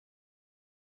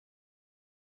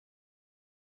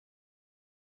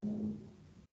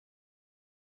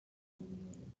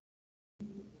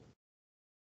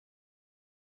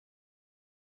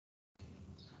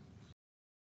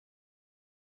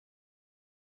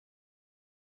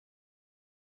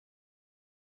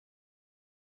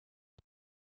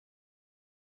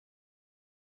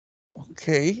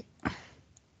Okay.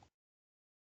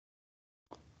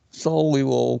 So we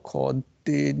will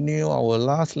continue our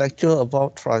last lecture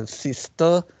about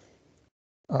transistor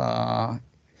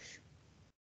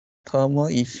thermal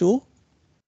issue.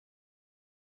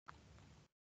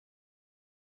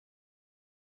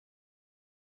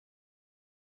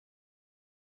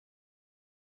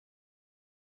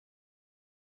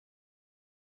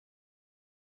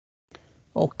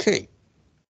 Okay.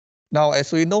 Now,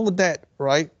 as we know that,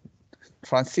 right,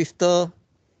 transistor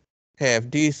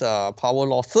have these power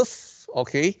losses,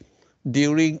 okay,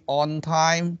 during on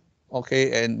time,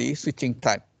 okay, and the switching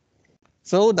time.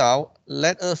 So now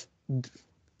let us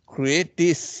create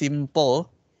this simple,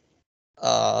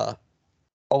 what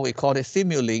we call it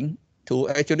simulink, to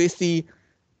actually see,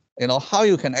 how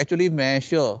you can actually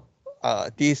measure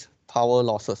these power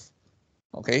losses.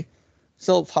 Okay,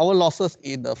 so power losses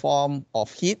in the form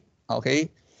of heat. Okay,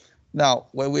 now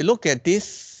when we look at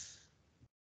this,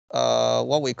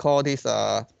 what we call this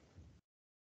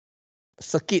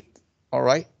circuit. All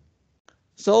right,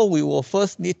 so we will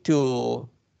first need to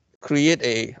create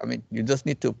you just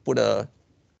need to put a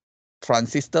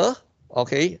transistor.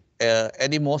 Okay,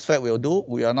 any MOSFET will do.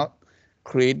 We are not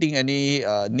creating any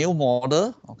new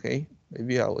model. Okay,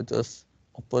 maybe I will just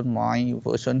open my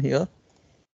version here.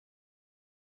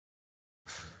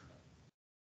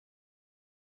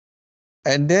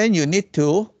 And then you need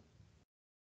to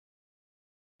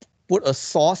put a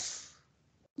source,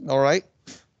 all right?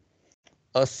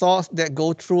 A source that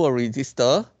goes through a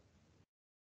resistor.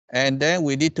 And then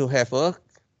we need to have a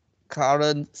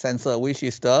current sensor, which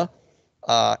is the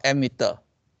ammeter.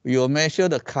 We will measure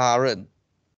the current,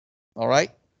 all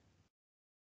right?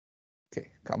 Okay,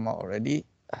 come out already.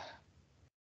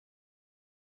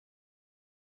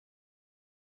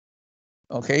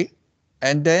 Okay,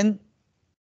 and then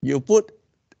you put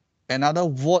another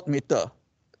voltmeter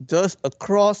just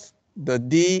across the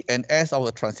D and S of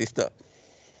the transistor.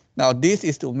 Now this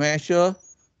is to measure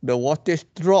the voltage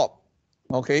drop,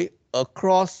 okay,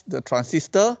 across the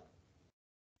transistor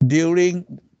during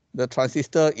the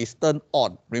transistor is turned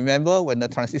on. Remember, when the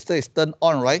transistor is turned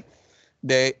on, right,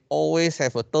 they always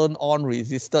have a turn on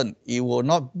resistance. It will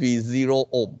not be 0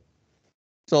 ohm.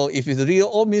 So if it's 0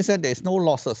 ohm, means that there's no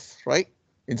losses, right?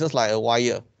 It's just like a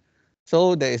wire.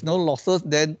 So there is no losses,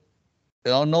 then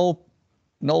no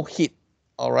heat.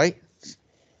 All right.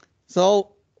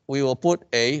 So we will put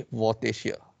a voltage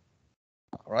here.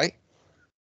 All right.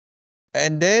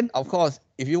 And then, of course,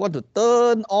 if you want to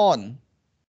turn on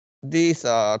this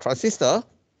transistor,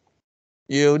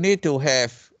 you need to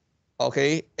have,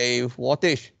 okay, a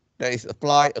voltage that is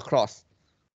applied across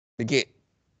the gate.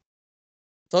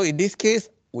 So in this case,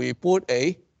 we put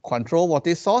a control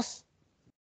voltage source,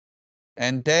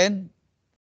 and then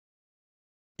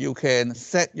you can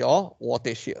set your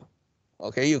voltage here.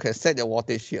 Okay, you can set your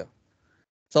voltage here.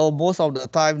 So most of the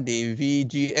time, the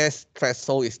VGS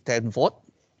threshold is 10 volt.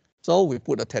 So we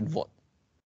put a 10 volt.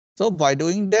 So by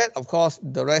doing that, of course,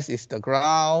 the rest is the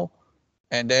ground.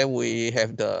 And then we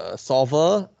have the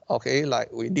solver, okay,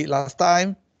 like we did last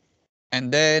time.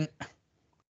 And then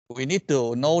we need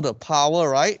to know the power,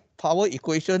 right? Power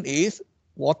equation is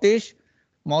voltage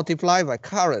multiplied by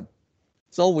current.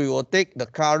 So we will take the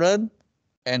current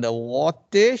and the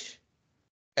voltage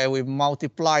and we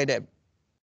multiply them.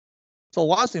 So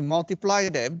once we multiply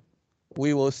them,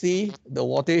 we will see the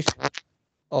voltage,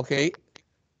 okay,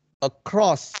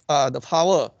 across the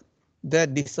power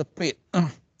that dissipate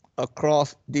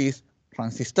across this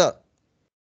transistor.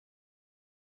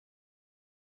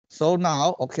 So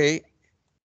now, okay,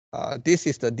 this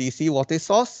is the DC voltage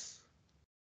source.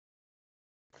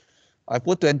 I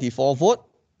put 24 volt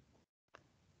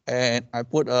and I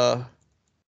put a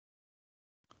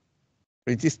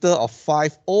resistor of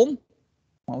 5 ohm.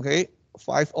 Okay,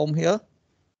 5 ohm here.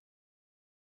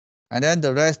 And then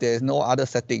the rest, there is no other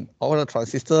setting. All the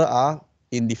transistors are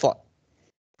in default.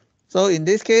 So in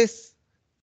this case,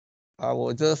 I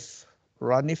will just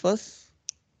run it first.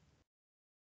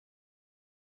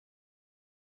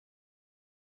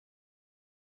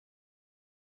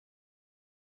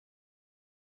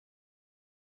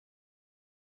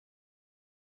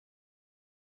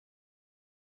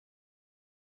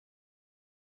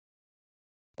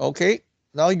 Okay,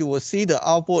 now you will see the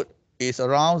output is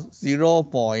around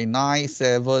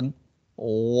 0.97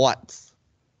 watts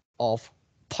of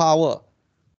power.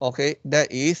 Okay,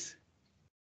 that is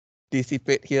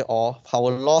dissipate here or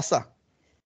power loss.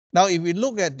 Now, if we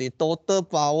look at the total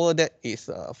power that is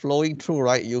flowing through,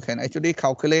 right, you can actually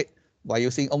calculate by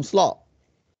using Ohm's law,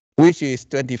 which is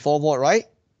 24 volt, right?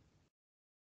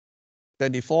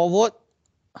 24 volt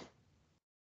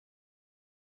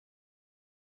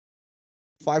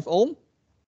 5 ohm.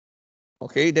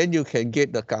 Okay, then you can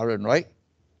get the current, right?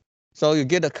 So you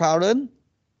get the current,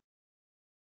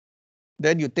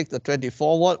 then you take the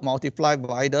 24 volt multiplied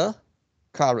by the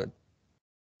current.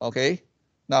 Okay,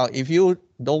 now if you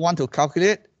don't want to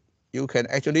calculate, you can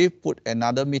actually put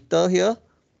another meter here,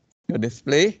 your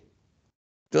display,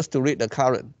 just to read the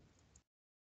current.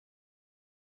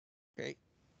 Okay.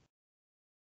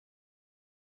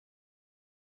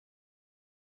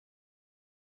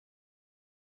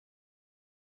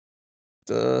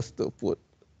 Just to put,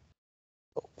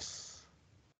 oops.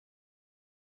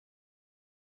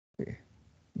 Okay.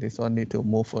 This one need to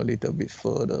move a little bit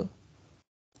further.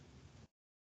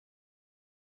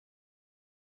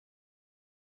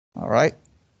 All right.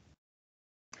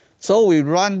 So we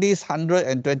run this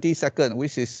 120 seconds,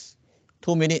 which is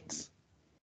 2 minutes.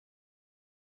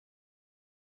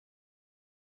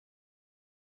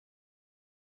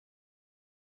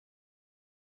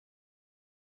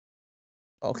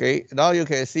 Okay, now you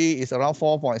can see it's around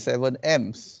 4.7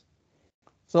 amps.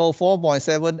 So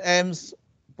 4.7 amps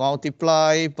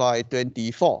multiplied by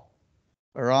 24,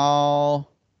 around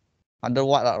 100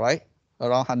 watt, right?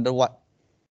 Around 100 watt.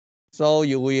 So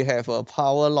you will have a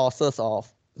power losses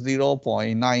of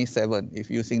 0.97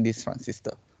 if using this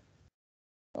transistor.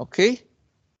 Okay,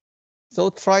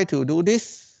 so try to do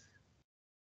this.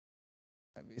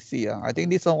 Let me see. I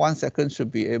think this 1 second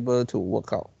should be able to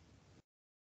work out.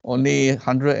 Only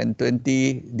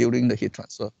 120 during the heat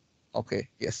transfer. Okay,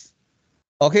 yes.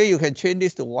 Okay, you can change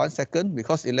this to 1 second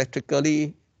because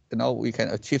electrically, we can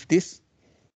achieve this.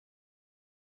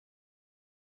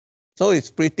 So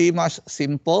it's pretty much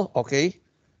simple, okay?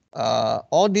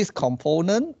 All these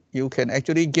components, you can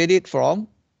actually get it from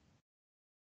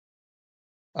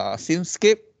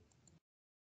Simscape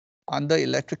under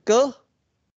electrical,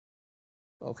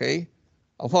 okay?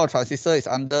 Of course, transistor is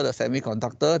under the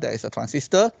semiconductor, there is a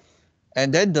transistor.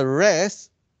 And then the rest,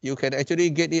 you can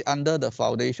actually get it under the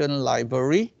foundation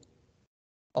library,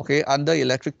 okay, under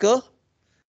electrical.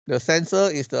 The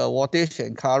sensor is the voltage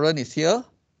and current is here.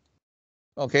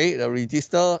 Okay, the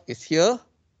resistor is here.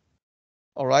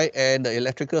 All right, and the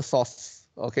electrical source.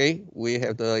 Okay, we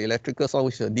have the electrical source,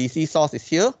 which is the DC source is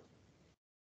here.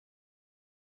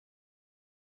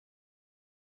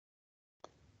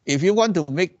 If you want to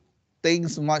make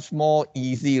things much more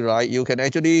easy, right, you can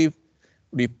actually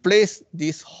replace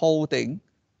this whole thing,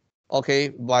 okay,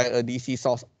 by a DC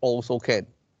source also can.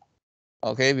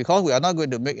 Okay, because we are not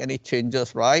going to make any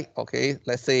changes, right? Okay,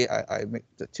 let's say I make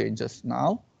the changes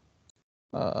now.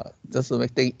 Just to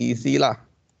make things easy lah.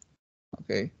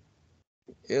 Okay,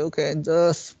 you can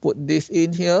just put this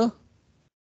in here.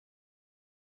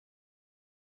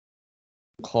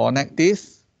 Connect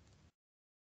this.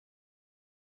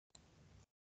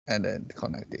 And then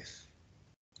connect this.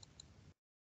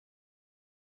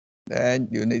 Then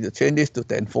you need to change this to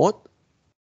 10 volt.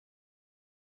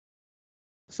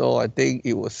 So I think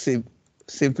it will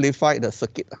simplify the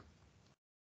circuit.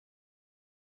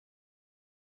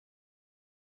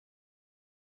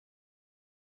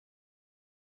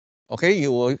 Okay,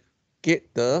 you will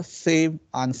get the same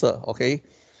answer. Okay,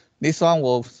 this one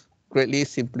will greatly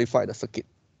simplify the circuit.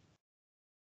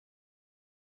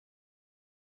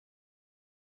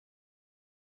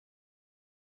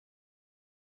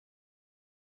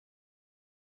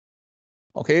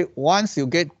 Okay, once you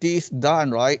get this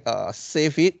done, right,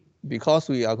 save it because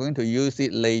we are going to use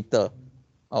it later.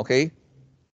 Okay.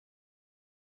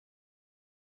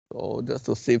 So just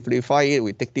to simplify it,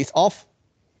 we take this off.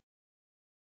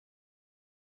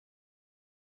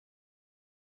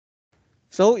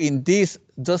 So in this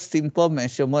just simple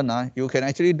measurement, you can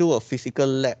actually do a physical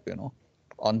lab,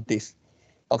 on this.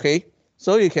 Okay,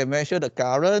 so you can measure the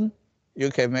current, you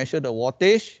can measure the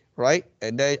voltage, right?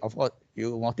 And then of course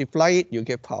you multiply it, you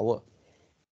get power.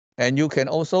 And you can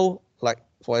also, like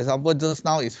for example, just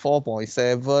now it's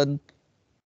 4.7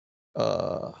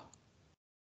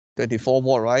 24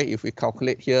 volt, right? If we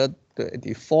calculate here,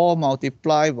 24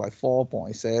 multiplied by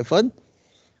 4.7,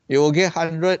 you will get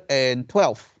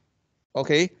 112.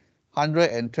 Okay,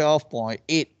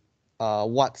 112.8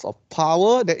 watts of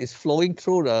power that is flowing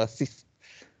through the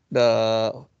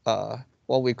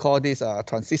what we call this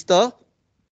transistor.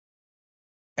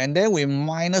 And then we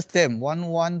minus them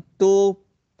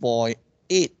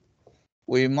 112.8.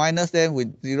 We minus them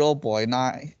with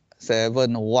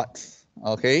 0.97 watts.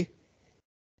 Okay,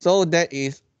 so that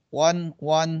is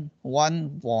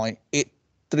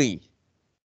 111.83.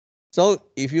 So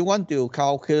if you want to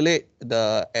calculate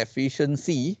the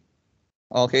efficiency,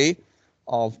 okay,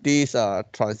 of this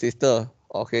transistor,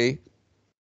 okay,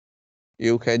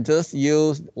 you can just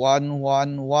use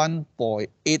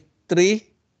 111.83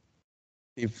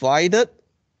 divided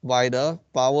by the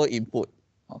power input.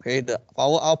 Okay, the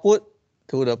power output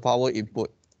to the power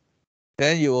input.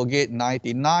 Then you will get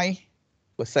 99%,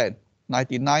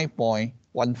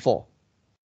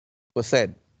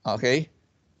 99.14%. Okay,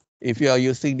 if you are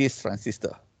using this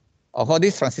transistor. Of course,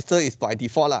 this transistor is by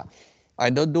default lah. I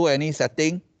don't do any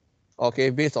setting. Okay,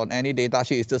 based on any data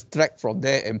sheet, it's just drag from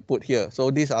there and put here.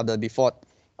 So these are the default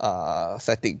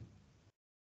setting.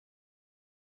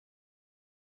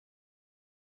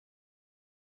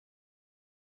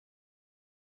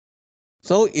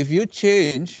 So if you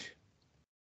change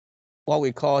what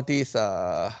we call this,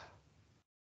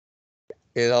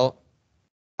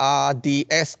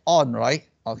 RDS on, right?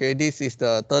 Okay, this is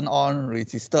the turn on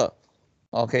resistor,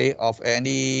 okay, of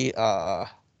any,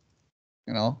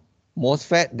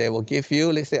 MOSFET. They will give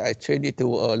you, let's say I change it to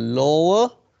a lower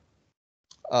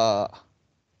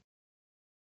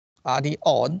RD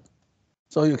on,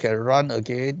 so you can run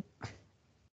again.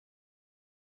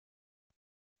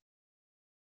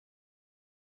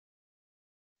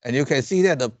 And you can see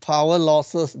that the power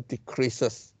losses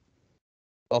decreases.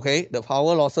 Okay, the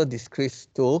power losses decrease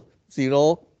to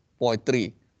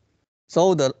 0.3.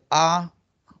 So the R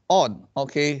on,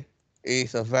 okay,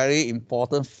 is a very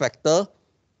important factor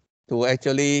to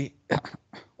actually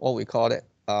what we call it,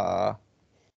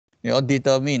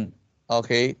 determine,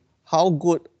 okay, how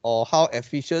good or how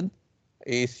efficient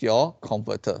is your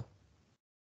converter.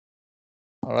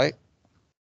 All right.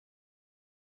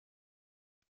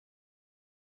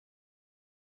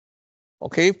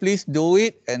 Okay, please do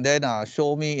it and then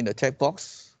show me in the chat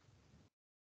box.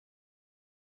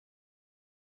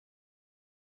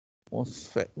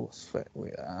 MOSFET,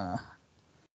 wait.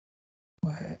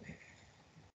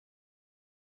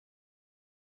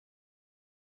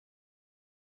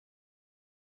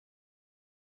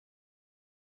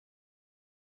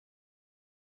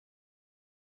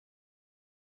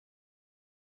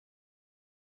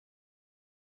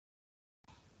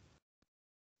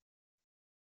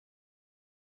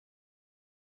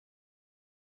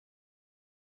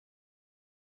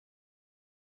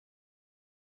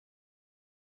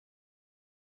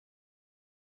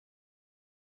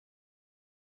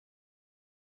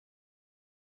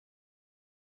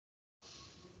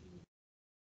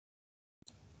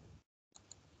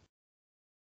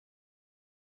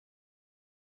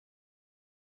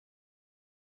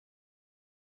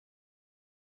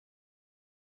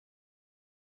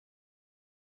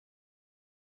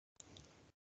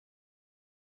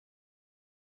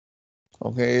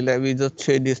 Okay, let me just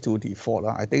change this to default.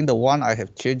 I think the one I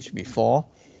have changed before.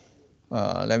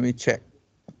 Let me check.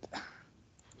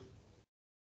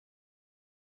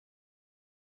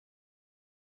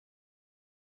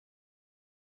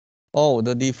 Oh,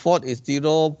 the default is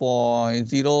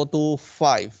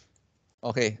 0.025.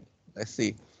 Okay, let's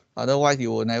see. Otherwise,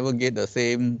 you will never get the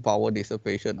same power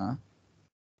dissipation.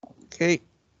 Okay,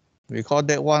 because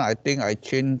that one, I think I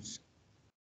changed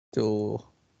to.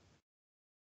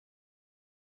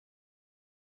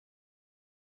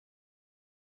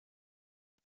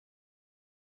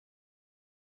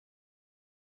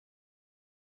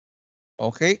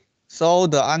 Okay, so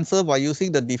the answer by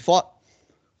using the default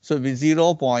should be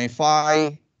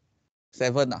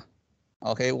 0.57.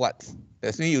 Okay, watts.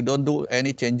 That means you don't do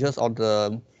any changes on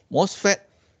the MOSFET,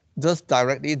 just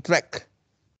directly drag,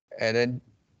 and then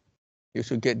you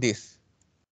should get this.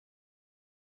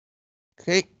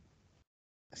 Okay,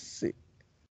 let's see.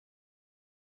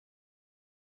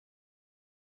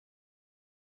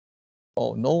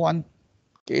 Oh, no one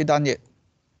done yet.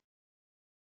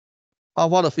 How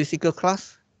about the physical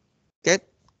class? Can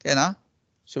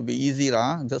should be easy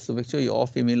lah. Just to make sure you all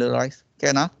familiarize.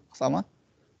 Can sama?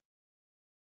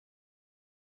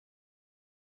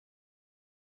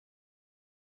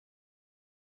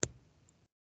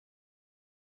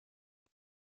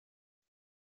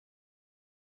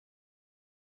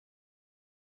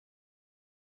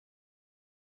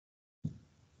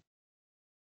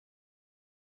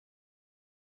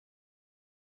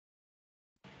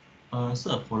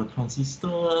 Sir, for the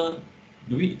transistor,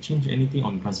 do we change anything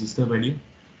on transistor value?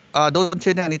 Don't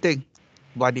change anything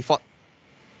by default.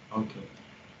 Okay.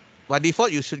 By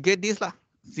default, you should get this lah,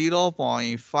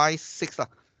 0.56 lah.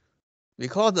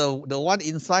 Because the one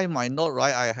inside my node,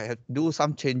 right, I had to do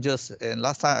some changes, and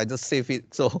last time I just saved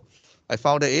it, so I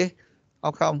found that,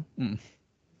 how come?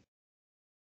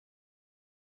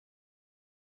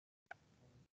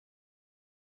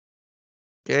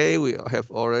 Okay, we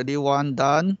have already one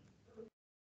done.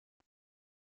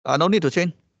 No need to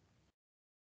change.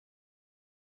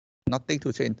 Nothing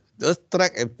to change. Just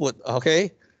drag and put,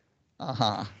 okay?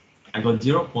 I got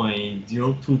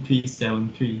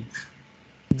 0.02373.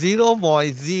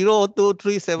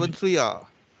 0.02373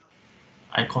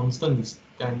 I constant is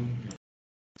 10.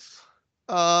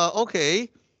 Okay.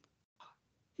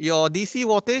 Your DC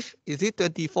voltage, is it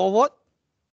 24 watt?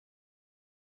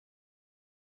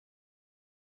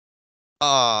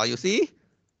 You see?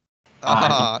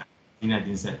 I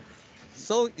didn't say.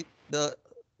 So the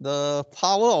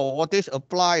power or voltage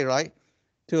apply, right,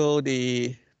 to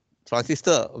the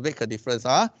transistor make a difference.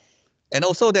 And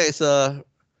also there is a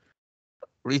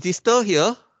resistor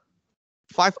here,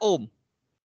 5 ohm.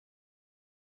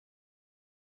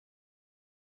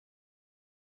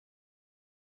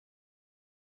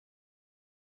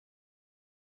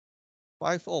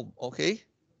 5 ohm, okay.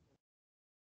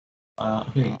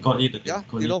 Okay, got it. Yeah,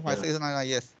 0.699,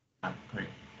 yes. Correct.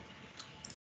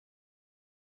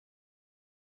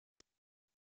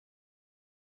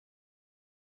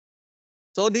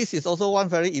 So this is also one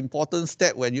very important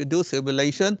step when you do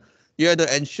simulation. You have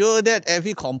to ensure that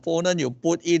every component you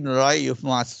put in, right, you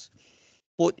must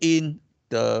put in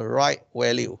the right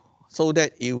value so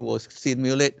that it will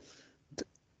simulate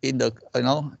in the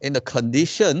in the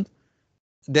condition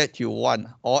that you want,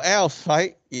 or else,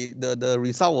 right, the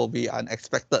result will be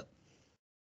unexpected.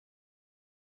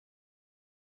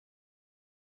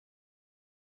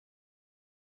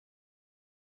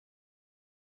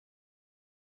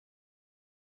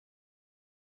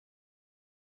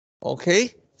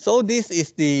 Okay, so this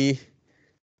is the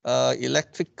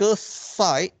electrical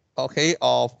side, okay,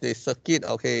 of the circuit.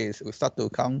 Okay, so we start to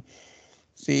come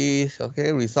see,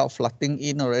 okay, result flooding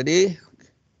in already.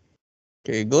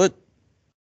 Okay, good.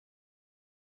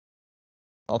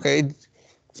 Okay,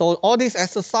 so all this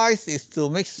exercise is to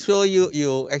make sure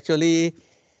you actually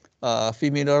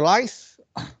familiarize,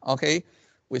 okay,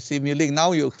 with simulating.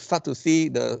 Now you start to see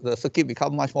the circuit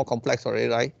become much more complex already,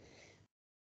 right?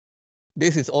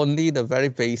 This is only the very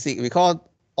basic, because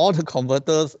all the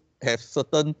converters have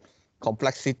certain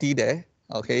complexity there,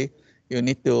 okay, you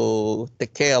need to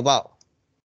take care about.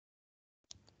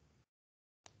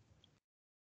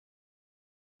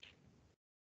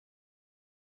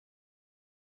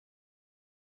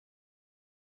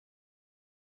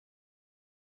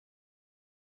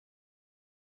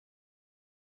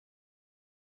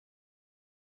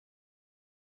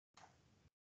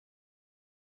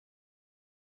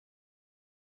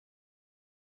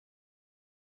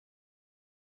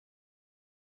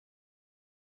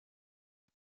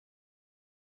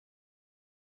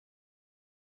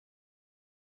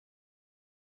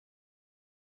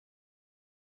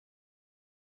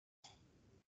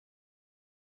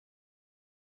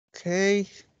 Okay,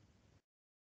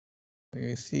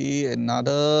 we see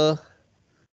another,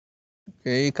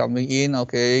 okay, coming in.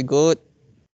 Okay, good.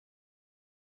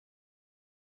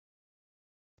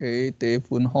 Okay, Teh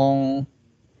Pun Hong.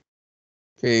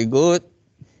 Okay, good.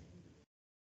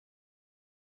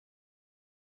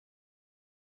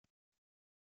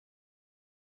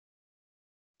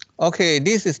 Okay,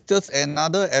 this is just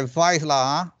another advice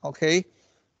lah. Okay,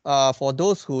 for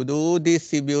those who do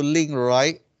this simulating,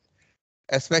 right?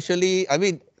 Especially, I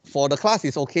mean, for the class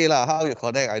is okay lah. How you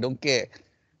connect, I don't care.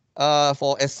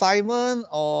 For assignment,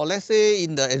 or let's say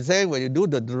in the exam when you do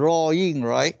the drawing,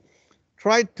 right?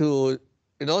 Try to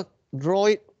draw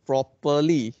it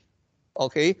properly.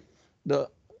 Okay, the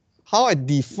how I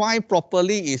define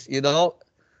properly is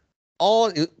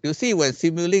all you see when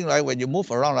simulating, right? When you move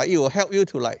around, right, it will help you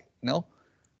to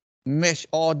match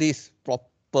all this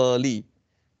properly.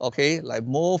 Okay, like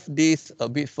move this a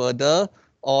bit further,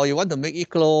 or you want to make it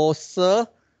closer,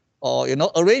 or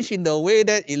arrange in the way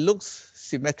that it looks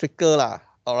symmetrical lah.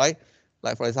 All right,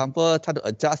 like for example, try to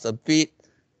adjust a bit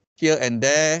here and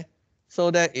there so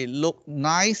that it look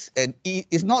nice, and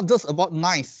it's not just about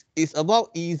nice, it's about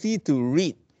easy to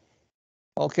read.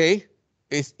 Okay,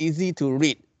 it's easy to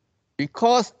read,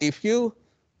 because if you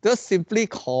just simply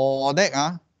connect,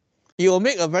 it will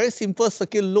make a very simple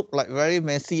circuit look like very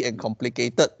messy and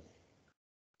complicated.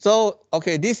 So,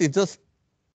 okay, this is just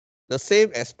the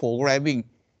same as programming.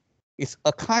 It's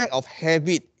a kind of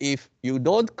habit. If you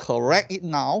don't correct it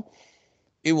now,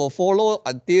 it will follow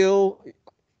until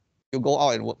you go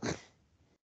out and work.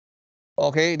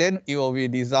 Okay, then it will be a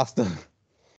disaster.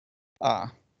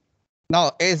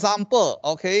 Now, example,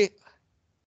 okay.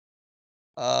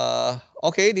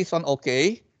 Okay, this one,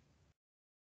 okay.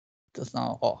 Just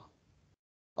now,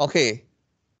 okay.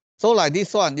 So like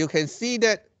this one, you can see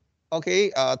that,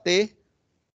 okay, they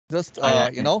just,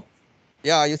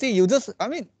 yeah, you see, I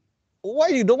mean, why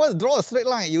you don't want to draw a straight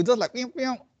line? You just like,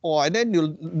 and then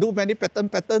you do many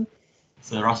pattern.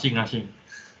 So rushing. Like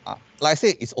I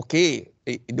say, it's okay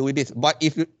doing this. But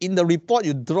if in the report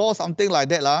you draw something like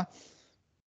that,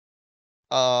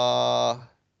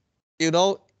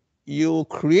 you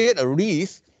create a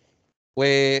risk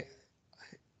where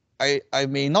I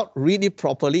may not read it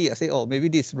properly. I say, oh, maybe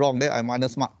this is wrong, then I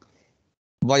minus mark.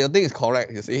 But your thing is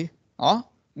correct, you see. Huh?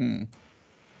 Okay,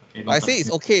 I say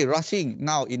it's okay rushing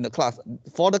now in the class.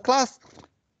 For the class,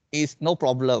 it's no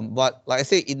problem. But like I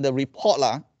say, in the report,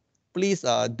 please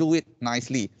do it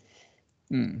nicely.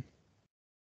 And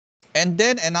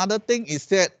then another thing is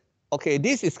that, okay,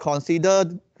 this is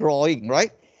considered drawing,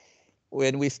 right?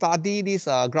 When we study this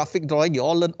graphic drawing, you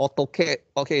all learn AutoCAD.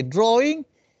 Okay, drawing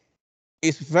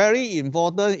is very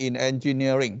important in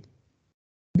engineering.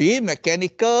 Be it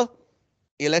mechanical,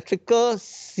 electrical,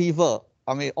 civil.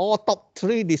 I mean, all top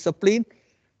 3 disciplines.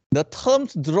 The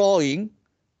terms drawing,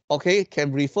 okay,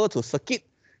 can refer to circuit,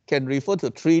 can refer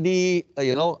to 3D,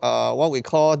 what we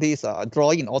call this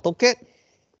drawing in AutoCAD,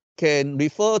 can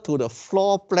refer to the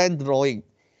floor plan drawing.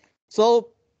 So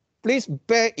please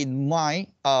bear in mind,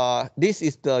 this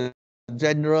is the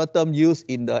general term used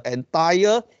in the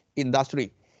entire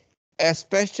industry,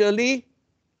 especially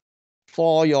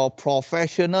for your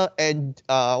professional and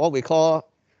what we call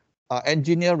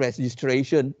engineer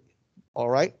registration. All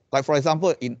right, like for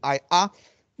example, in IR,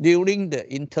 during the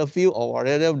interview or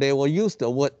whatever, they will use the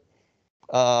word,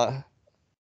 for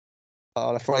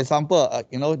example,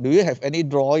 do you have any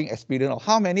drawing experience, or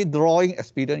how many drawing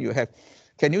experience you have?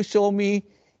 Can you show me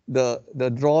the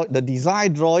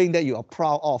design drawing that you are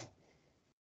proud of?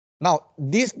 Now,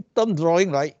 this term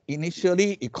drawing, right,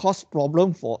 initially it caused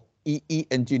problem for EE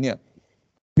engineer,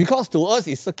 because to us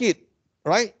it's circuit,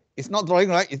 right? It's not drawing,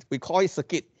 right? We call it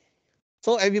circuit.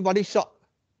 So everybody shocked.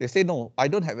 They say, no, I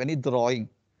don't have any drawing.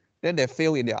 Then they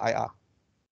fail in their IR.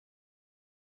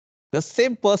 The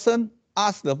same person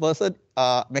asked the person,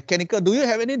 mechanical, do you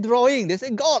have any drawing? They say,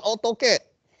 God, AutoCAD.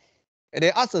 And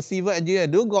they ask the civil engineer,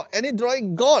 do you got any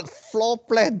drawing? God, floor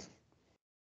plan.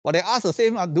 But they ask the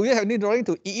same, do you have any drawing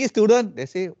to EE student? They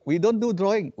say, we don't do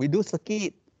drawing, we do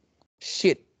circuit.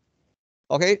 Shit.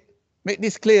 Okay, make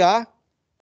this clear.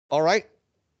 All right.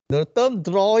 The term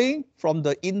drawing from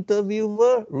the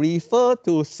interviewer refer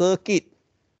to circuit.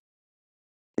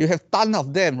 You have tons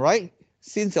of them, right?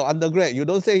 Since your undergrad, you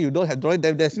don't say you don't have drawing.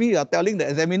 That's me. You are telling the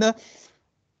examiner,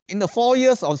 in the 4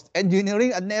 years of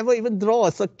engineering, I never even draw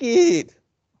a circuit.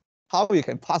 How you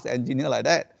can pass an engineer like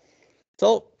that?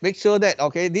 So make sure that,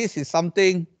 okay, this is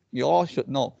something you all should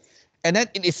know. And then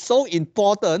it is so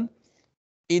important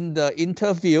in the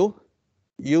interview,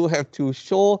 you have to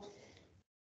show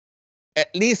at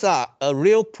least a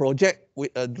real project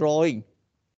with a drawing.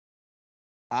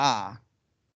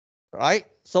 Right?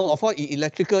 So of course, in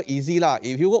electrical, easy lah.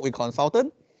 If you work with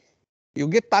consultant, you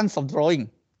get tons of drawing.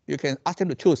 You can ask them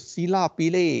to choose sila,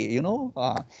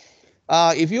 pile,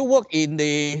 if you work in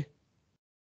the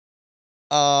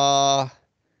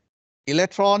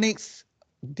electronics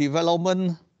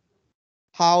development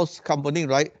house company,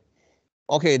 right?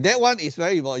 Okay, that one is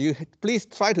very important. You please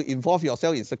try to involve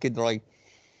yourself in circuit drawing.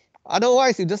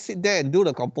 Otherwise, you just sit there and do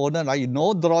the component, right? You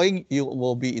know drawing, you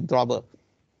will be in trouble.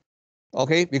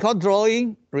 Okay, because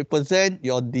drawing represent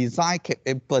your design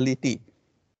capability.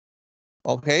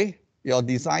 Okay, your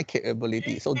design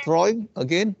capability. So drawing,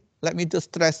 again, let me just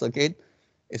stress again,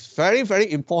 it's very,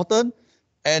 very important.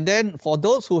 And then for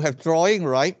those who have drawing,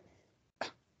 right,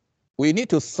 we need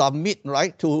to submit,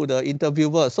 right, to the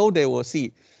interviewer so they will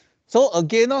see. So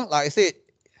again, like I said,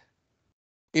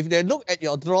 if they look at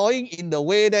your drawing in the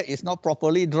way that it's not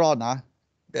properly drawn,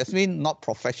 that means not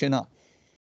professional.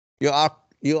 You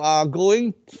are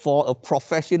going for a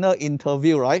professional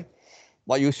interview, right?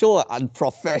 But you show an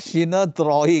unprofessional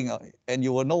drawing, and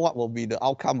you will know what will be the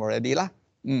outcome already.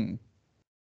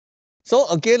 So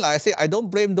again, like I say, I don't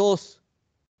blame those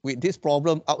with this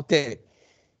problem out there.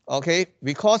 Okay,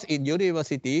 because in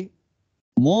university,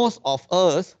 most of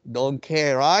us don't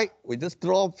care, right? We just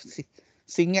draw,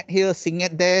 sing it here, sing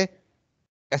it there.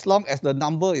 As long as the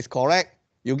number is correct,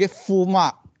 you get full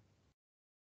mark.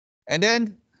 And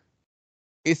then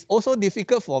it's also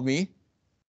difficult for me,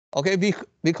 okay,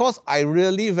 because I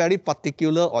really very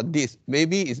particular on this.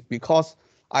 Maybe it's because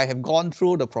I have gone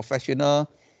through the professional,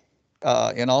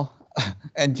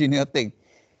 engineer thing.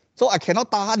 So I cannot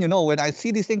tahan, when I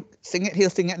see this thing, sing it here,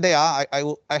 sing it there, I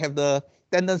have the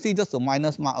tendency just to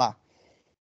minus mark lah.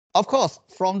 Of course,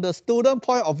 from the student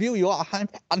point of view, you are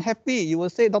unhappy. You will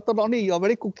say, Dr. Rodney, you are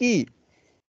very cookie.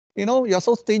 You're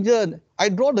so stringent. I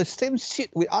draw the same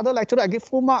shit with other lecturers, I get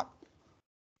full mark.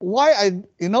 Why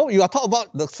you are talking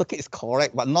about the circuit is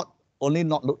correct, but not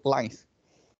look lines.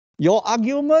 Your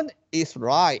argument is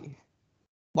right.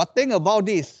 But think about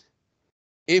this.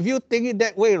 If you think it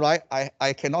that way, right,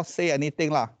 I cannot say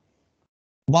anything lah.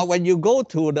 But when you go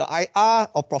to the IR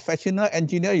or professional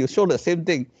engineer, you show the same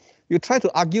thing. You try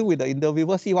to argue with the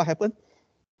interviewer, see what happens.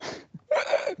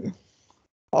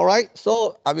 All right,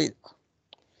 so I mean,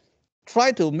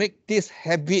 try to make this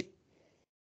habit,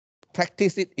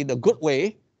 practice it in a good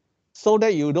way, so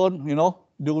that you don't,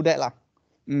 do that lah.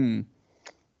 And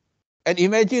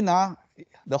imagine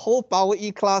the whole Power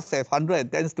E class have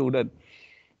 110 students.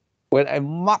 When I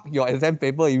mark your exam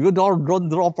paper, if you don't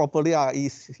draw properly,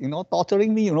 it's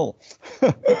torturing me,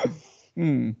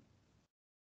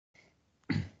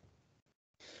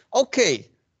 Okay,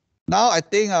 now I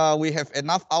think we have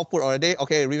enough output already.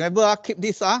 Okay, remember, keep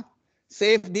this,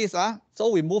 save this. So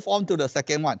we move on to the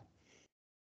second one.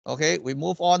 Okay, we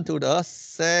move on to the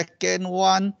second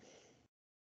one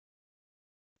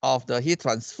of the heat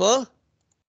transfer.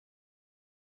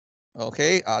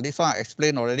 Okay, this one I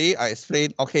explained already.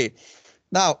 Okay,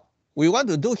 now we want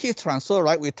to do heat transfer,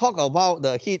 right? We talk about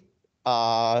the heat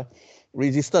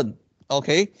resistance.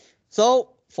 Okay,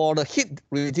 so for the heat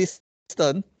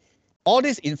resistance, all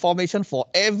this information for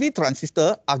every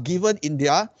transistor are given in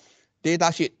their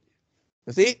data sheet.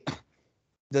 You see,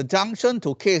 the junction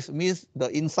to case means the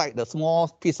inside, the small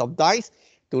piece of dice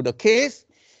to the case,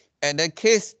 and then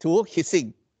case to heat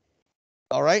sink.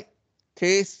 All right,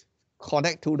 case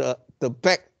connect to the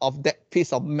back of that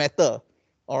piece of metal.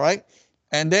 All right,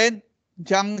 and then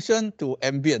junction to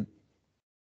ambient.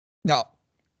 Now,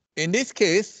 in this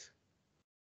case,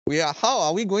 how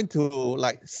are we going to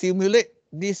like simulate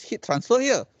this heat transfer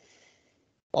here?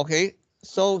 Okay,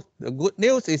 so the good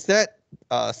news is that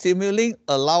Simulink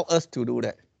allow us to do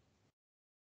that.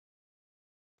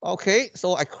 Okay,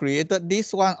 so I created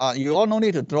this one. You all don't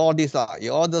need to draw this.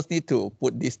 You all just need to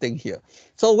put this thing here.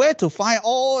 So where to find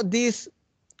all these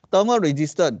thermal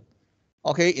resistance?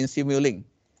 Okay, in Simulink.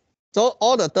 So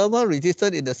all the thermal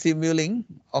resistance in the Simulink,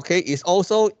 okay, is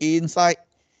also inside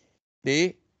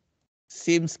the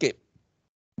SimScape.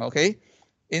 Okay,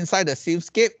 inside the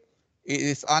SimScape, it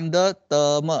is under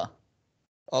thermal.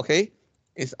 Okay,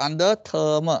 it's under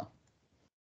thermal.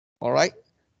 All right.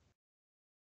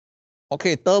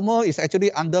 Okay, thermal is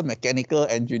actually under mechanical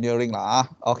engineering lah.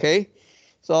 Okay,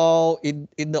 so in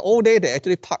the old day they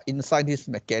actually park inside this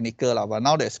mechanical lah, but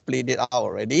now they split it out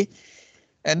already.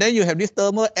 And then you have this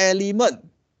thermal element.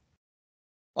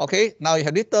 Okay, now you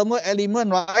have this thermal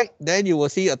element, right? Then you will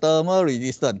see a thermal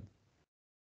resistance.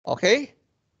 Okay,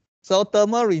 so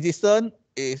thermal resistance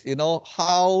is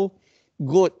how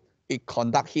good it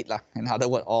conduct heat lah. In other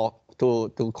words, or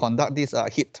to conduct this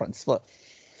heat transfer.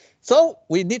 So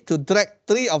we need to drag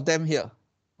 3 of them here.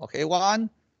 Okay, 1,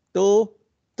 2,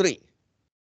 3.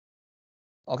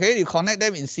 Okay, you connect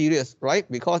them in series, right?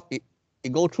 Because it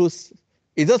go through.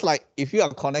 It's just like if you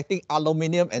are connecting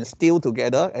aluminum and steel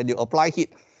together and you apply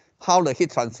heat, how the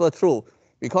heat transfer through.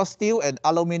 Because steel and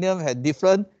aluminum have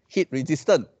different heat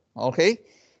resistance. Okay,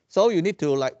 so you need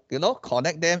to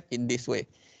connect them in this way.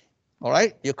 All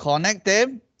right, you connect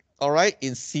them, all right,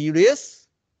 in series,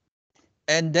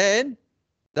 and then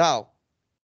now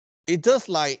it's just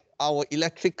like our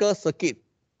electrical circuit.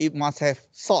 It must have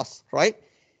source, right?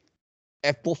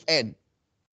 At both ends.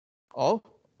 Oh,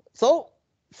 so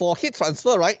for heat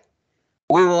transfer, right?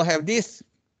 We will have this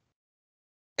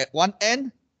at one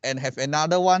end and have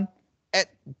another one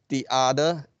at the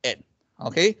other end.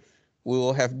 Okay, we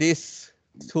will have these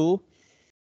 2.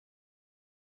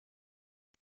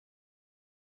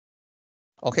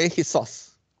 Okay, heat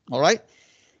source. All right,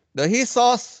 the heat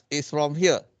source is from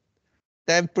here.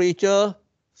 Temperature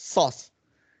source.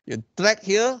 You drag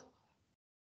here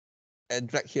and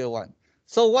drag here one.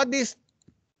 So what this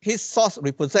heat source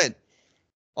represent?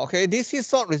 Okay, this heat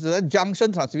source represents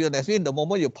junction transistor. That means the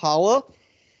moment you power,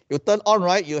 you turn on,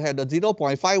 right? You have the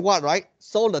 0.5 watt, right?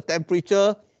 So the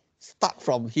temperature start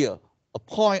from here, a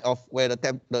point of where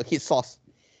the heat source,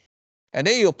 and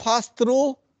then you pass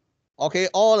through. Okay,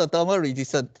 all the thermal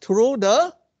resistance through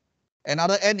the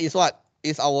another end is what?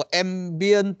 Is our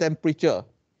ambient temperature.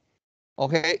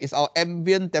 Okay, it's our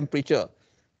ambient temperature.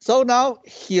 So now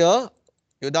here,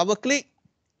 you double click,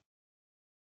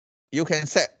 you can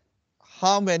set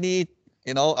how many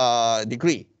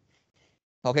degree.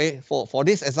 Okay, for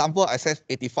this example, I set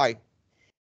 85.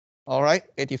 All right,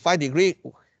 85 degree.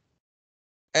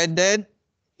 And then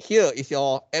here is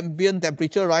your ambient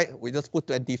temperature, right? We just put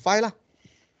 25 lah.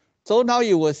 So now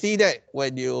you will see that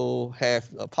when you have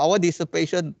a power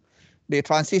dissipation, the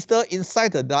transistor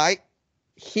inside the die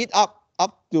heat up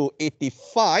to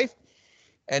 85,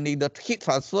 and in the heat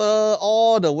transfer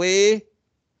all the way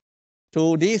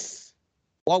to this,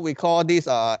 what we call this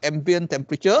ambient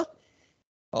temperature.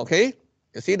 Okay,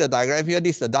 you see the diagram here,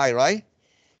 this is the die, right?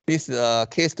 This is the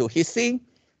case to heat sink,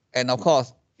 And of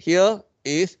course, here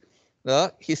is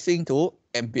the heatsink to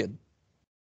ambient.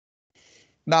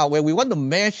 Now, when we want to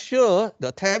measure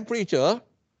the temperature,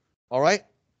 all right,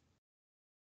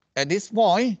 at this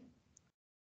point,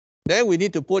 then we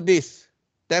need to put this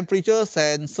temperature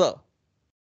sensor.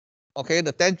 Okay,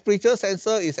 the temperature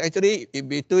sensor is actually in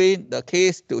between the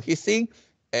case to heatsink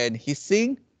and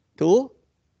heatsink to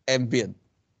ambient.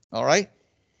 All right.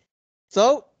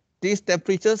 So this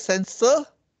temperature sensor,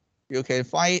 you can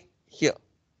find it here.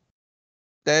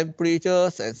 Temperature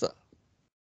sensor.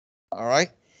 All right.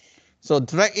 So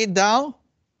drag it down.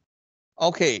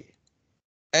 Okay.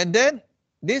 And then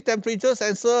this temperature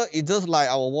sensor is just like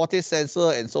our voltage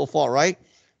sensor and so forth, right?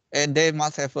 And they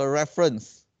must have a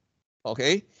reference.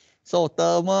 Okay. So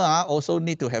thermal also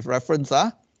need to have reference.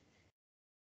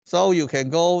 So you can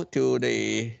go to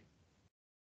the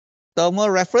thermal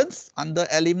reference under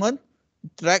element,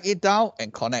 drag it down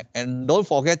and connect. And don't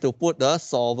forget to put the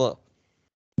solver.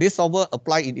 This solver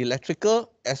apply in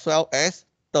electrical as well as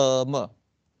thermal.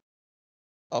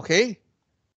 Okay.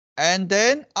 And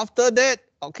then after that,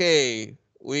 okay,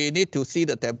 we need to see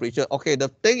the temperature. Okay, the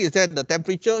thing is that the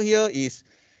temperature here is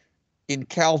in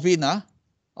Kelvin.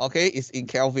 Okay, it's in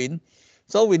Kelvin.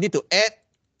 So we need to add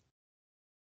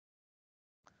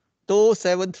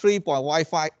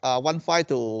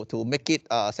 273.15 to make it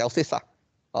Celsius.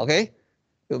 Okay,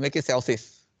 to make it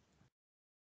Celsius.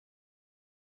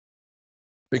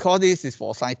 Because this is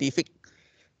for scientific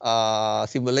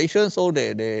simulation, so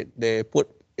they put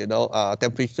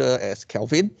temperature as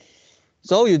Kelvin.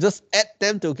 So you just add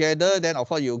them together, then of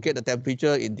course you get the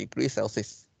temperature in degrees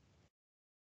Celsius.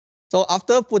 So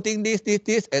after putting this,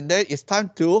 and then it's time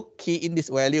to key in this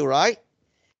value, right?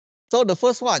 So the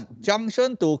first one,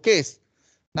 junction to case.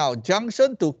 Now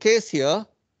junction to case here,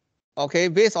 okay,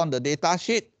 based on the data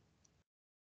sheet.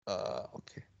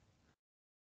 Okay.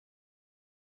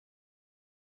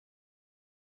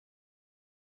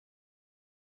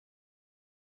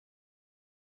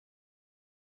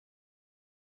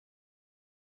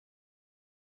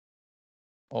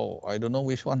 Oh, I don't know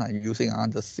which one I'm using.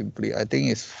 Just simply, I think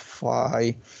it's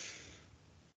 5.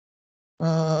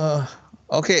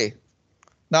 Okay.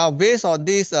 Now based on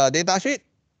this data sheet,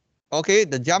 okay,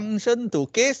 the junction to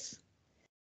case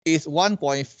is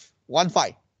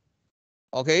 1.15.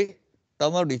 Okay,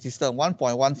 thermal resistance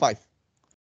 1.15.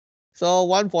 So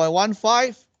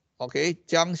 1.15, okay,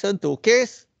 junction to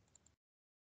case.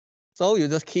 So you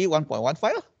just key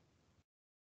 1.15.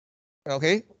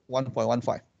 Okay,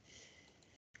 1.15.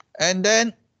 And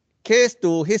then case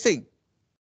to heatsink.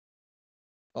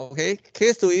 Okay,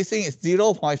 case to heatsink is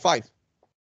 0.5.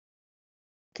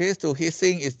 Case to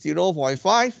heatsink is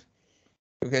 0.5.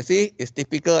 You can see it's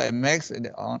typical and max,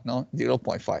 no,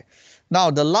 0.5.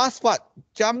 Now the last part,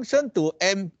 junction to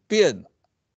ambient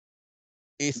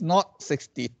is not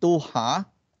 62,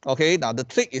 Okay, now the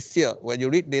trick is here. When you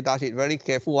read data sheet, very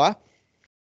careful,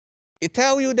 It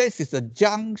tells you this is a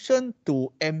junction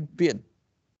to ambient.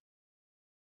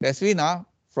 That's mean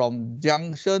from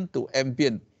junction to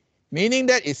ambient, meaning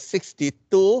that it's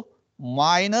 62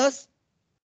 minus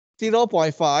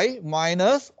 0.5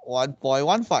 minus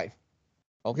 1.15.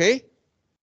 Okay,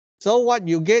 so what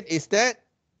you get is that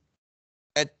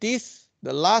at this,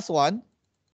 the last one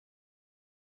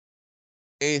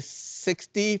is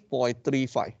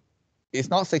 60.35. It's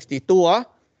not 62,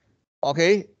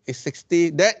 Okay, it's 60.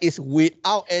 That is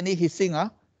without any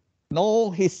heatsink,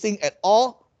 No heatsink at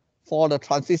all. For the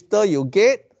transistor you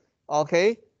get,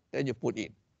 okay, then you put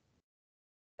in.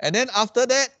 And then after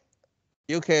that,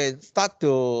 you can start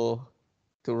to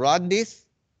run this.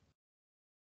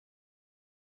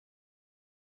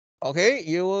 Okay,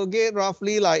 you will get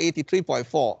roughly like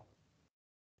 83.4.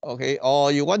 Okay,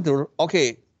 or you want to,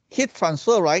 okay, heat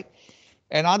transfer, right?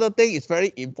 Another thing is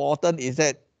very important is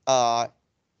that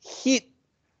heat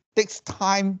takes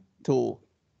time to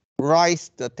rise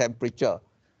the temperature.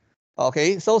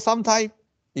 Okay, so sometimes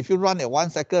if you run at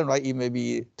 1 second, right, it may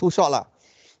be too short.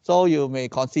 So you may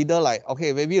consider like,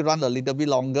 okay, maybe run a little bit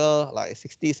longer, like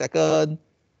 60 seconds,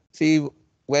 see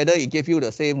whether it gives you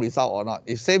the same result or not.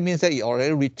 If same means that it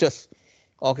already reaches,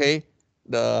 okay,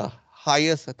 the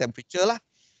highest temperature.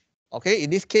 Okay,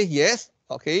 in this case, yes,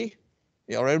 okay,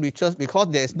 it already reaches because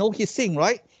there's no heatsink,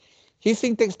 right?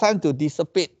 Heatsink takes time to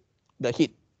dissipate the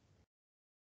heat.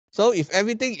 So if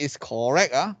everything is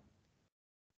correct,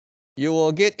 you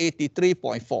will get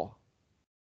 83.4.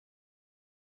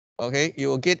 Okay, you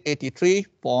will get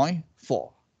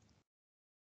 83.4.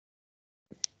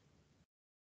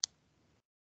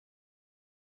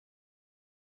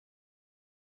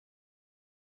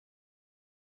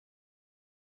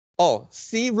 Oh,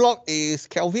 C block is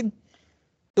Kelvin.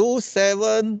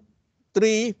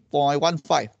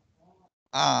 273.15.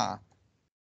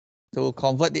 To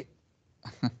convert it.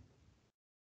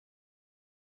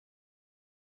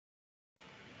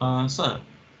 Sir.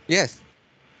 Yes.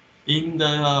 In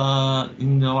the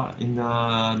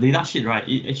data sheet, right?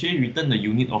 It actually written the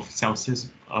unit of Celsius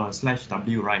slash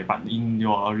W, right? But in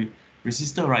your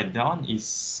resistor, right, that one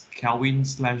is Kelvin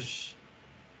slash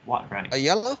what, right?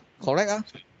 Yellow,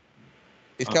 correct.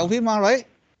 It's Kelvin, right?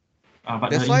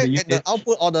 But That's in why the at the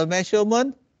output of the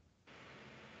measurement,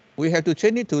 we have to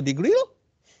change it to degree.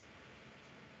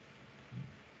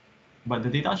 But the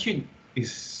data sheet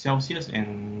is Celsius,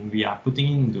 and we are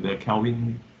putting into the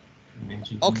Kelvin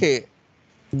dimension. Okay,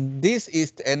 this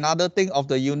is another thing of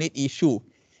the unit issue.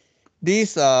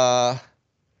 This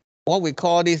what we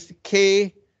call this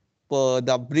K per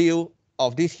W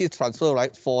of this heat transfer,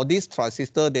 right? For this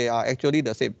transistor, they are actually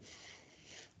the same.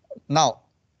 Now,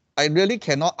 I really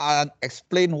cannot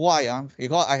explain why,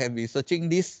 because I have been searching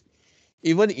this,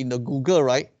 even in the Google,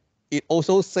 right? It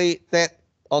also say that,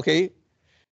 okay,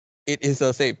 it is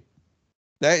the same.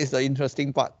 That is the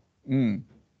interesting part.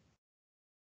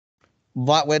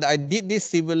 But when I did this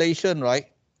simulation, right?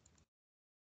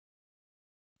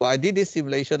 When I did this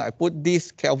simulation, I put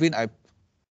this Kelvin, I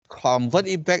convert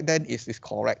it back, then it is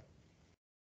correct.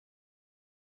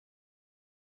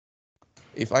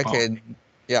 If I can,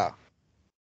 yeah.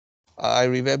 I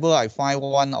remember I find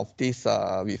one of these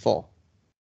before.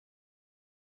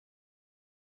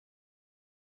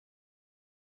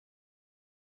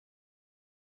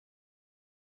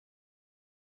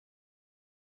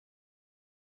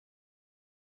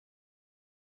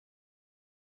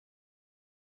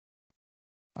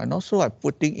 I'm not sure I'm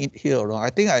putting it here. I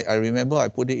think I remember I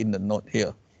put it in the note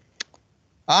here.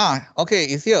 Okay,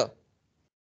 it's here.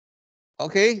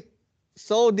 Okay,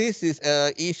 so this is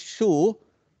an issue,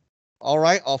 all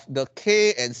right, of the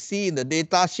K and C in the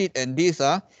data sheet, and this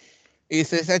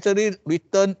is essentially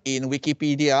written in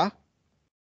Wikipedia,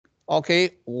 okay,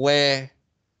 where,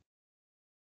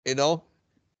 you know,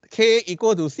 K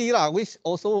equal to C, which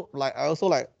also like, I also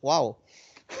like, wow.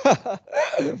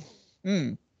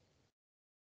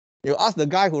 You ask the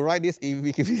guy who write this in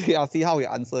Wikipedia, see how he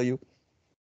answer you.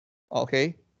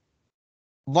 Okay.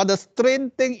 But the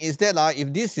strange thing is that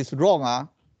if this is wrong,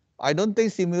 I don't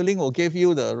think Simulink will give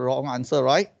you the wrong answer,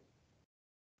 right?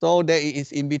 So there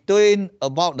is in between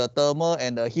about the thermal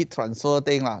and the heat transfer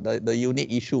thing, the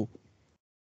unit issue.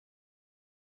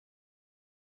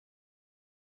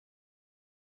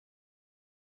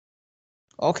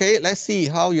 Okay, let's see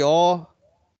how you all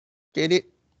get it.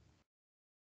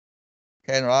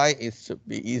 Can, right? It should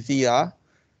be easy.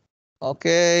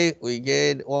 Okay, we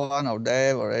get one of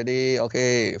them already.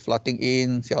 Okay, flooding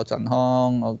in, Xiao Zhan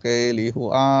Hong. Okay, Li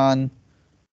Huan.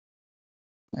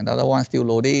 Another one still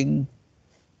loading.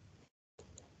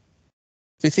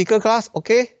 Physical class,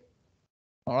 okay.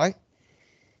 All right.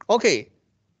 Okay.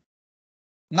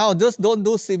 Now just don't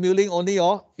do Simulink only.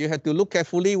 You have to look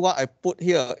carefully what I put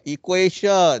here.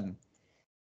 Equation.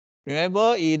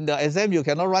 Remember, in the exam, you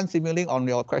cannot run Simulink on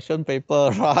your question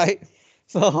paper, right?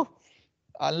 So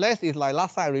unless it's like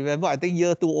last time, I remember, I think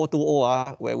year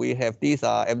 2020, where we have this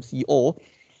MCO,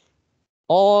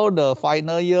 all the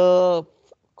final year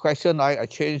question, I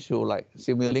changed to like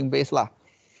Simulink based lah.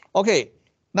 Okay,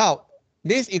 now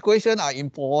these equations are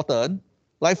important.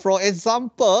 Like for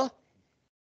example,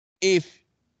 if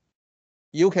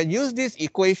you can use this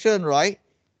equation, right,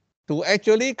 to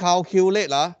actually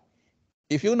calculate,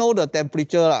 if you know the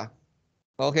temperature,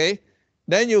 okay,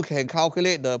 then you can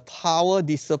calculate the power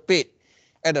dissipate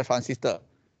at the transistor.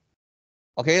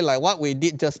 Okay, like what we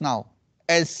did just now.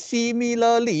 And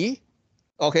similarly,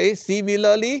 okay,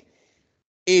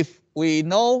 if we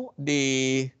know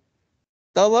the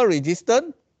thermal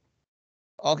resistance,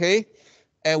 okay,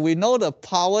 and we know the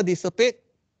power dissipate,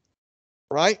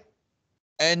 right?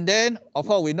 And then, of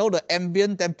course, we know the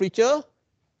ambient temperature,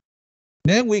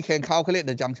 then we can calculate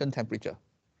the junction temperature.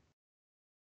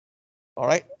 All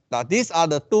right, now these are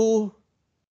the two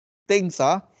things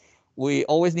we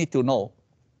always need to know.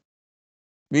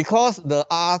 Because the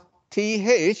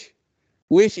RTH,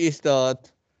 which is the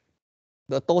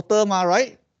total,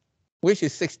 right? Which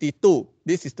is 62.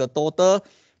 This is the total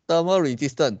thermal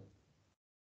resistance.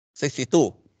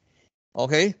 62.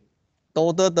 Okay.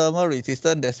 Total thermal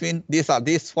resistance, that means this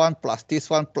one plus this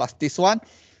one plus this one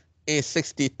is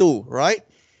 62, right?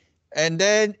 And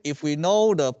then if we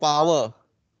know the power,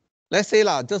 let's say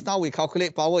just now we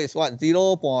calculate power is what,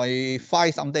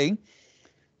 0.5 something.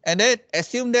 And then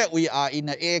assume that we are in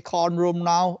an aircon room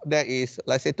now, that is,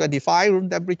 let's say 25 room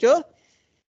temperature.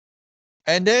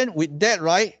 And then with that,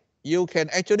 right, you can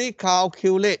actually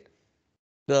calculate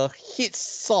the heat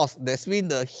source, that's mean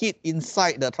the heat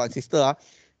inside the transistor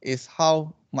is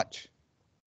how much.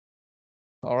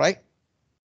 All right.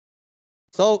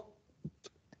 So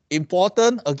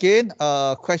important again,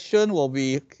 question will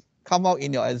be come out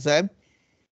in your exam.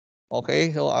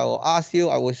 Okay, so I will ask you,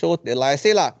 I will show, like I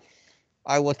say lah,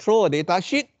 I will throw a data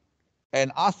sheet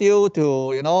and ask you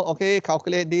to, okay,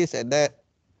 calculate this and that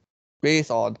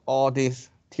based on all this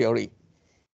theory.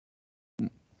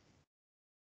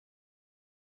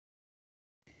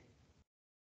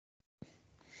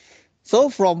 So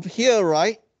from here,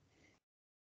 right,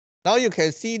 now you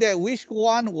can see that which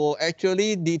one will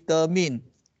actually determine,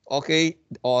 okay,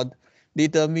 or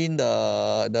determine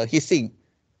the heat sink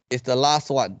is the last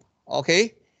one,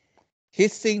 okay?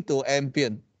 Heat sink to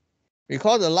ambient.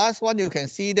 Because the last one, you can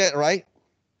see that, right?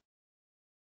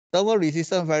 Thermal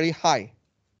resistance very high.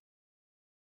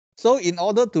 So in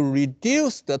order to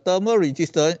reduce the thermal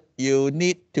resistance, you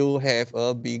need to have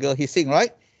a bigger heat sink,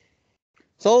 right?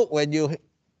 So when you,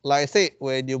 like I said,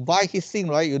 when you buy heat sink,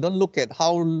 right, you don't look at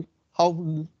how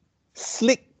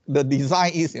slick the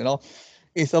design is,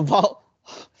 It's about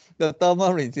the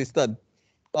thermal resistance.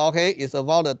 Okay, it's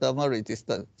about the thermal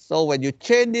resistance. So when you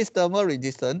change this thermal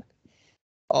resistance,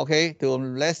 okay, to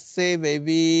let's say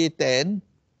maybe 10.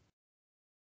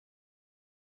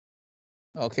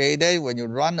 Okay, then when you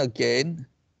run again,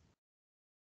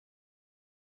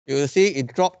 you will see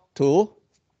it dropped to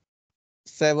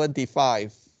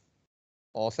 75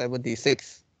 or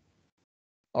 76.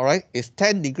 All right, it's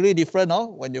 10 degree different, no?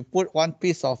 When you put one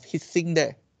piece of heat sink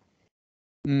there.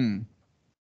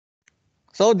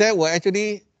 So that will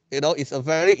actually, it's a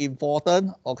very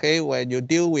important, okay, when you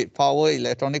deal with power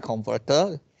electronic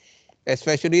converter,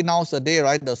 especially nowadays,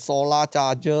 right? The solar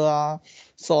charger,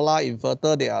 solar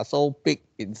inverter, they are so big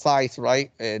in size, right?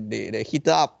 And they heat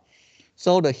up.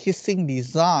 So the heat sink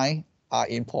design are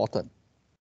important.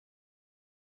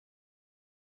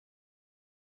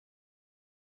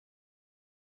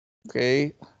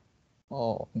 Okay.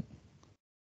 Oh,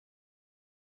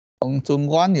 Ong Chung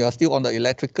Wan, you are still on the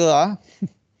electrical,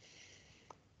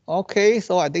 Okay,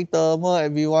 so I think thermal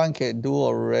everyone can do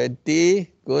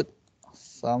already. Good.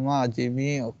 Sama,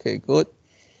 Jimmy, okay, good.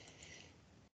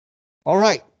 All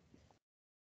right.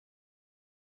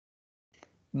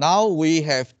 Now we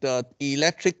have the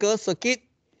electrical circuit.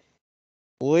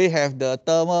 We have the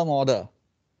thermal model.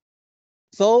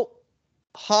 So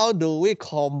how do we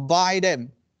combine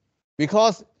them?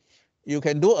 Because you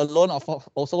can do alone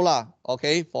also lah,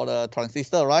 okay, for the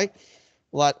transistor, right?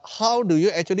 But how do you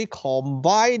actually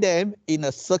combine them in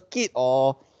a circuit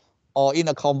or in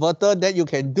a converter that you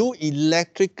can do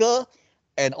electrical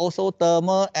and also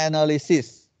thermal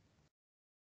analysis?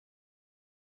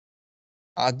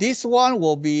 This one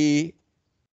will be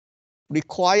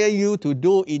require you to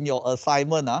do in your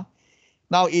assignment.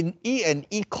 Now in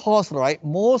E&E course, right,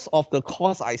 most of the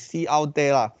course I see out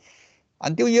there,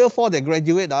 until year 4 they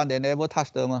graduate, they never touch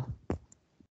thermal.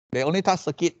 They only touch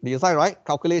circuit design, right?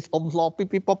 Calculate Ohm's law, beep,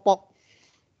 beep, pop, pop.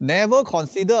 Never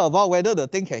consider about whether the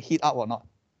thing can heat up or not.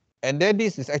 And then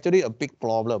this is actually a big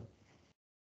problem.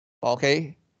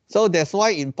 Okay, so that's why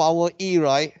in Power E,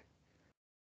 right,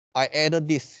 I added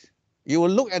this. You will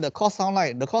look at the course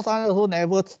outline. The course outline also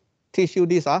never teach you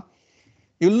this.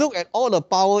 You look at all the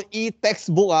Power E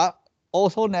textbook,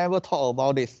 also never talk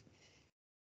about this.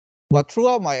 But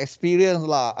throughout my experience,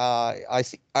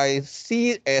 I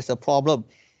see it as a problem.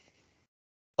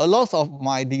 A lot of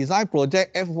my design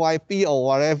project, FYP or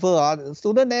whatever,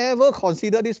 students never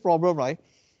consider this problem, right?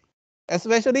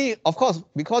 Especially, of course,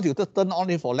 because you just turn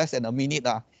on it for less than a minute,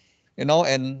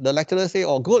 and the lecturer say,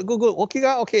 oh, good,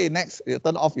 okay, next, you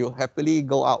turn off, you happily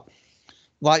go out.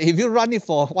 But if you run it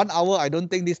for 1 hour, I don't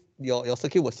think your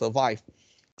circuit will survive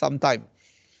sometime.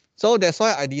 So that's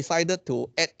why I decided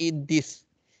to add in this,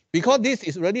 because this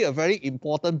is really a very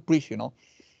important bridge,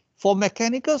 For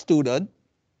mechanical student,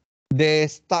 they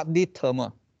study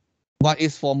thermal, but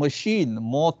it's for machine,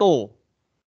 motor,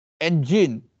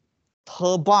 engine,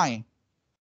 turbine,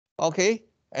 okay?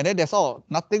 And then that's all,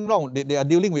 nothing wrong. They are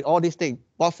dealing with all these things.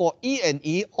 But for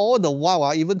E&E, all the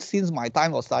while, even since my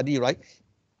time of study, right?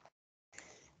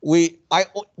 I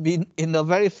been in the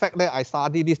very fact that I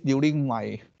studied this during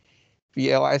my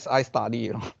VLSI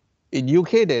study, In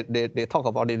UK, they talk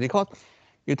about it because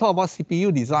you talk about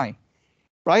CPU design,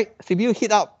 right? CPU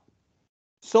heat up.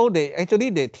 So they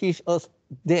teach us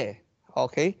there,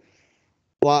 okay?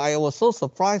 Well, I was so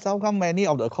surprised how come many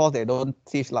of the course they don't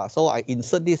teach lah. So I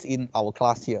insert this in our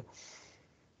class here.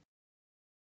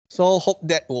 So hope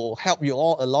that will help you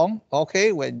all along,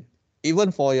 okay?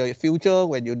 Even for your future,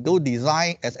 when you do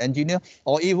design as engineer,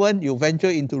 or even you venture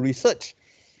into research,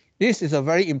 This is a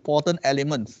very important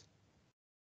element.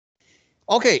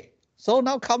 Okay, so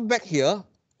now come back here.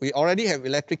 We already have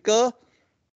electrical.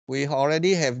 We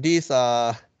already have this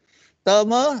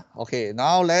thermal. Okay,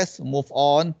 now let's move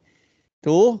on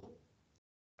to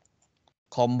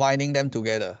combining them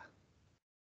together.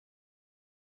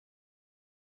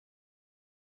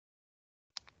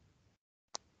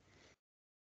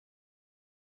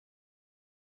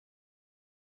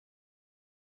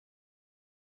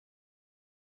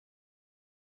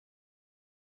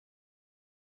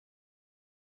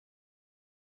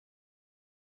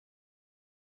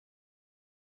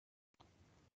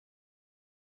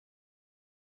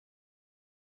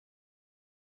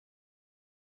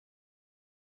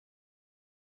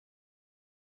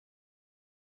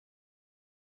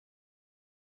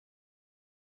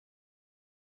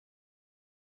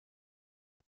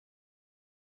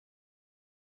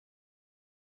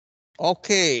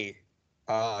 Okay,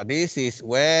 this is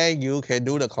where you can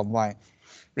do the combine.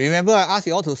 Remember I asked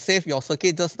you all to save your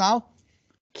circuit just now?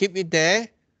 Keep it there.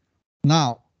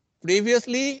 Now,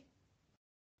 previously,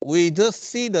 we just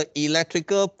see the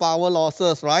electrical power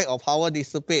losses, right, or power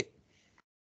dissipate.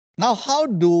 Now, how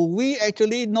do we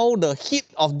actually know the heat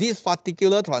of this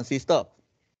particular transistor?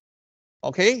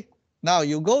 Okay, now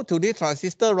you go to this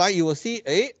transistor, right, you will see,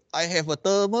 I have a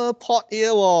thermal port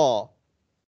here.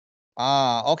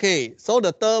 Okay, so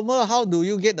the thermal, how do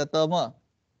you get the thermal?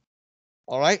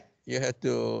 All right, you have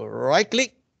to right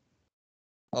click.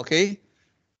 Okay,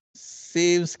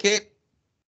 Simscape,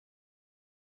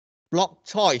 block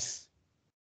choice.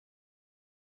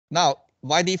 Now,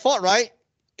 by default, right,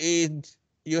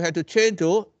 you have to change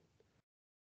to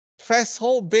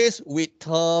threshold base with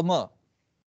thermal.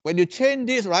 When you change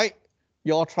this, right,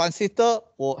 your transistor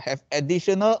will have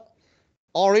additional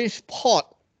orange port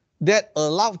that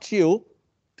allows you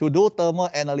to do thermal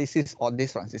analysis on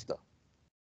this transistor.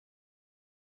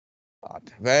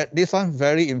 This one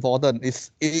very important.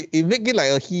 It makes it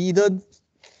like a hidden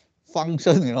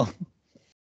function, you know.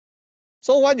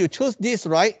 So when you choose this,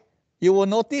 right, you will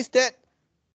notice that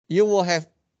you will have,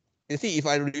 you see, if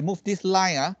I remove this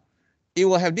line, it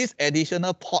will have this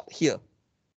additional port here.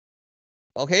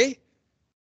 Okay.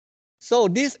 So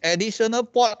this additional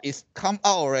port is come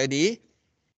out already.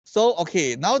 So,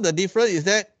 okay, now the difference is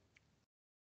that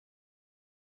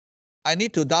I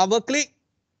need to double click.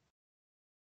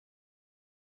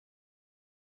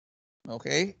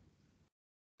 Okay.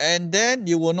 And then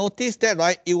you will notice that,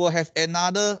 right, it will have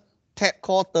another tab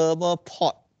called thermal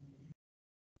port.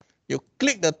 You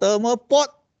click the thermal port,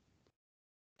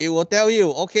 it will tell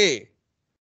you, okay,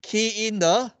 key in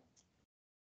the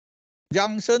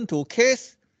junction to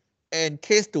case and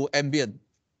case to ambient.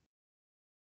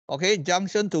 Okay,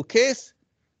 junction to case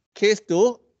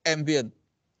to ambient.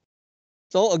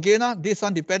 So again, this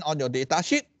one depends on your data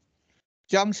sheet.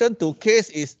 Junction to case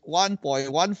is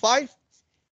 1.15.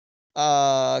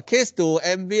 Case to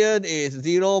ambient is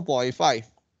 0.5.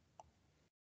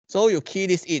 So you key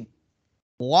this in.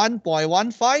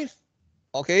 1.15,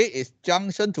 okay, is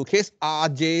junction to case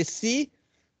RJC.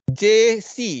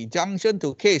 JC, junction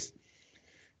to case.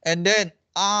 And then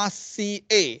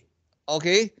RCA,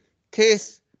 okay,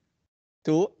 case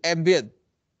to ambient.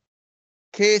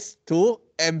 Case to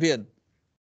ambient.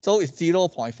 So it's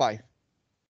 0.5.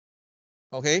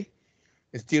 Okay,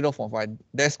 it's 0.5.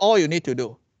 That's all you need to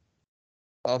do.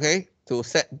 Okay, to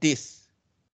set this.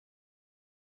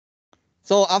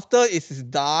 So after it is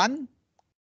done,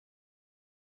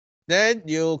 then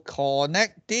you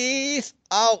connect this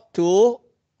out to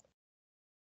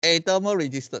a thermal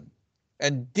resistor.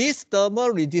 And this thermal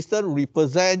resistor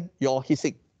represents your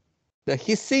heatsink. The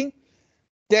heatsink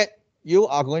that you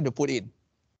are going to put in.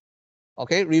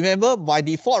 Okay, remember by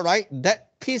default, right,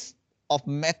 that piece of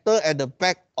metal at the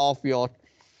back of your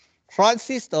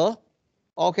transistor,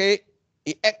 okay,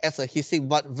 it acts as a heatsink,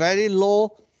 but very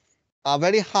low,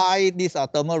 very high, these are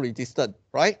thermal resistant,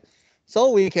 right? So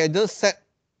we can just set,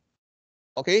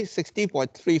 okay,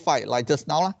 60.35 like just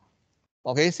now,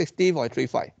 okay,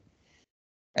 60.35.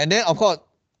 And then of course,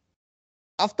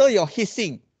 after your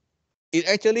heatsink, it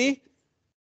actually,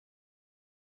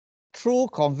 through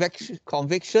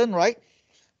convection, right,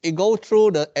 it goes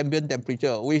through the ambient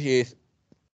temperature, which is,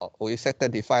 we set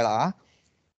 35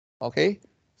 okay.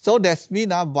 So that's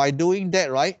mean by doing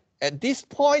that, right, at this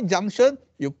point junction,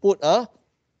 you put a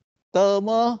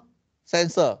thermal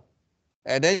sensor,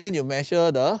 and then you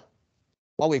measure the,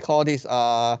 what we call this,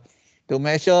 to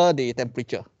measure the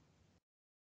temperature.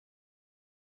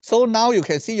 So now you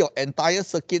can see your entire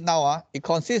circuit now, it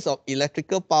consists of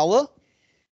electrical power,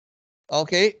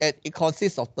 okay, and it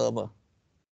consists of thermal.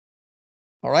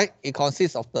 All right, it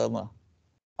consists of thermal,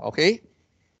 okay.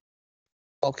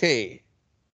 Okay.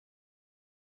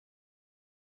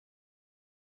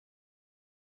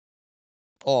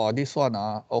 Oh, this one,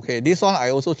 okay, this one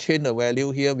I also change the value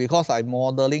here because I'm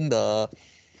modeling the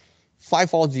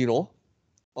 540.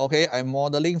 Okay, I'm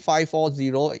modeling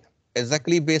 540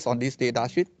 exactly based on this data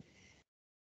sheet.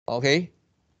 Okay.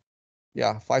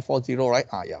 Yeah, 540, right?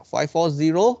 Yeah,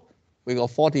 540. We got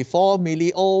 44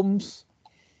 milliohms.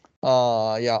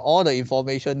 Yeah, all the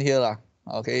information here.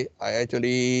 Okay, I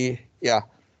actually, yeah,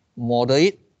 model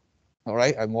it. All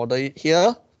right, I model it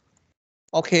here.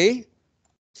 Okay,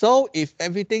 so if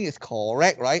everything is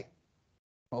correct, right?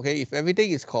 Okay, if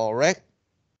everything is correct,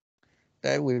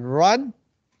 then we run.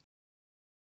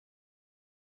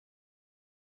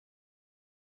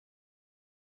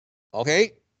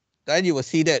 Okay, then you will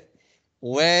see that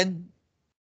when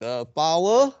the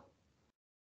power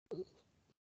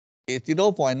is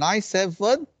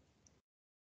 0.97,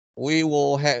 we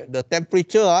will have the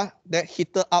temperature that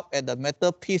heated up at the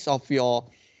metal piece of your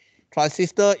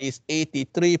transistor is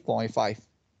 83.5.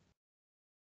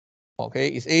 Okay,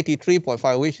 it's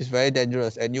 83.5, which is very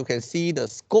dangerous. And you can see the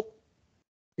scope.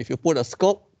 If you put a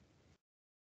scope,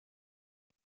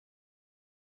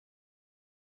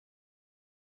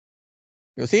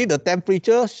 you see the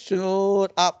temperature shoot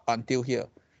up until here.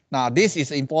 Now, this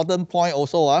is an important point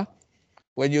also.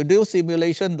 When you do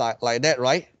simulation like that,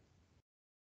 right?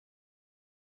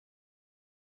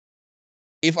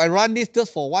 If I run this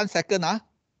just for 1 second, I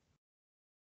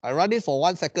run this for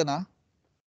 1 second.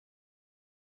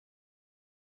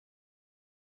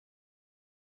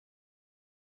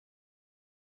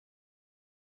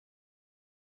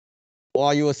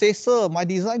 Or you will say, sir, my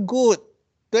design good.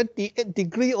 28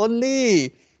 degree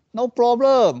only. No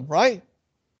problem, right?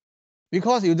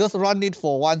 Because you just run it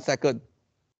for 1 second.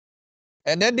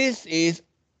 And then this is,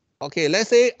 okay, let's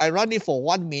say I run it for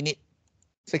 1 minute,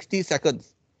 60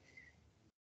 seconds.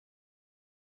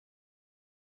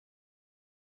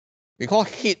 Because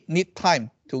heat need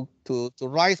time to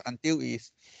rise until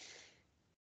is,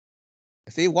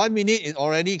 see, 1 minute is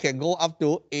already can go up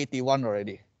to 81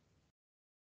 already.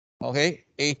 Okay,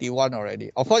 81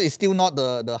 already. Of course, it's still not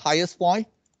the highest point.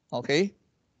 Okay.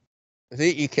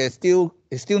 See, it's still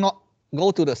not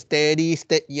go to the steady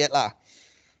state yet lah.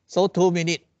 So 2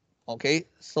 minutes. Okay,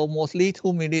 so mostly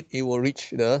 2 minutes it will reach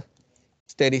the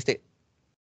steady state.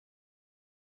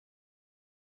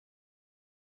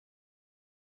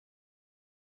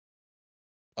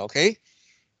 Okay,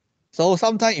 so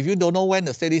sometimes if you don't know when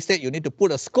the steady state, you need to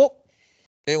put a scope.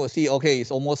 Then we'll see, okay, it's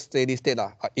almost steady state.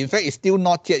 In fact, it's still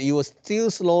not yet. You will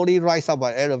still slowly rise up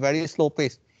but at a very slow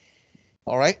pace.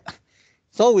 All right,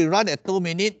 so we run at 2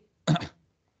 minutes.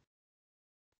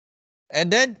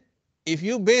 And then if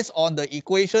you base on the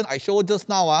equation I showed just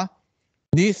now,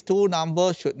 these two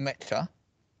numbers should match.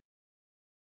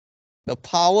 The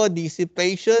power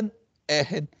dissipation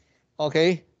and,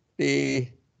 okay, the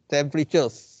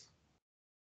temperatures.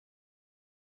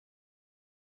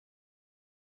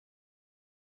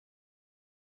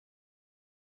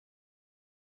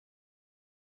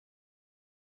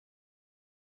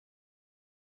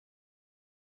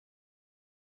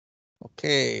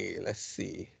 Okay, let's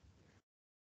see.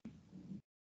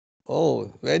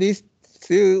 Oh, very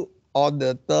still on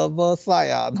the thermal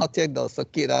side, not yet the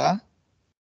circuit.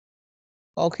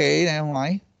 Okay, never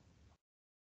mind.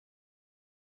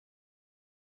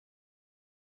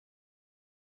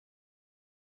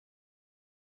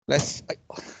 Let's.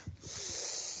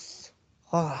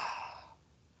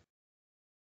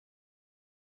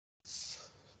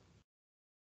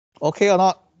 Okay or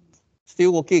not?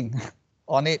 Still working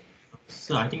on it.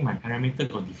 So I think my parameter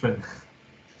got different.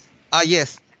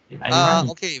 Yes. I run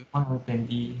Okay.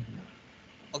 120.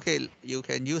 Okay, you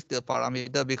can use the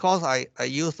parameter because I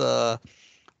use the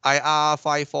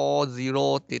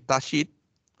IR540 data sheet.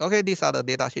 Okay, these are the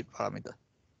data sheet parameter.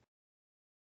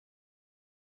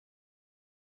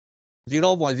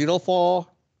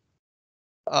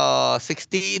 0.04,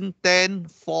 16, 10,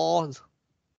 4.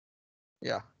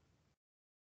 Yeah.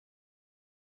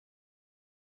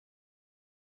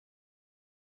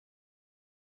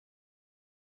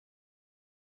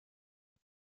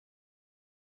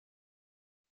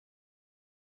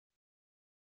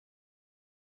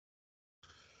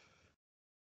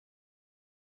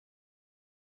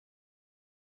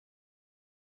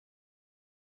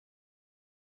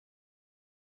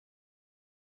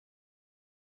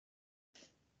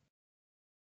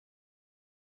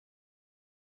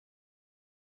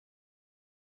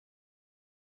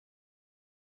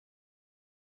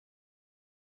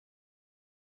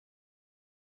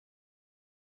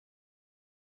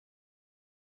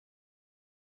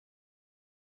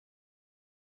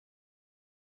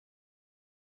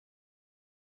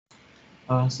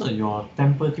 So your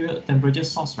temperature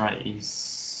source, right,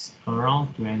 is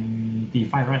around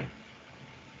 25, right?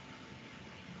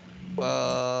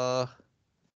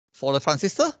 For the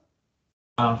transistor?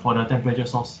 For the temperature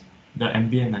source, the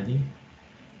ambient, I think,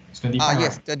 it's 25,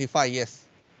 Yes, right? 25, yes.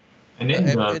 And then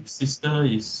the resistor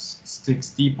is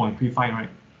 60.35, right?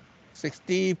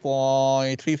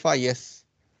 60.35, yes.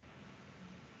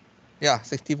 Yeah,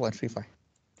 60.35.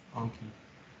 Okay.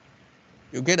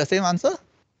 You get the same answer?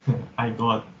 I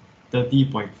got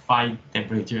 30.5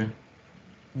 temperature.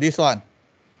 This one.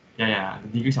 Yeah, the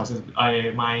degree Celsius.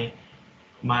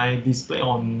 My display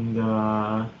on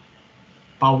the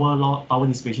power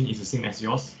dissipation is the same as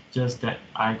yours, just that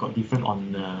I got different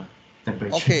on the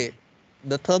temperature. Okay,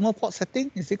 the thermal port setting,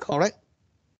 is it correct?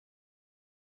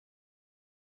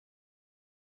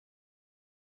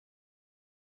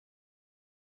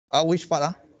 Which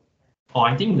part? Oh,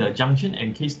 I think the junction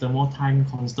and case thermal time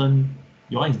constant,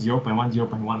 your one is 0.1,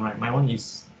 0.1, right? My one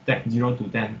is that 0 to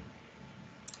 10.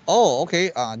 Oh,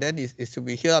 okay. Then it should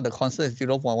be here. The constant is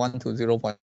 0.1 to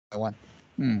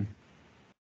 0.1.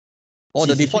 Oh,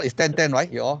 the default is 10, right?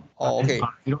 Okay.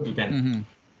 0 to 10. Mm-hmm.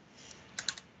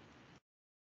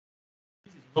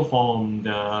 So from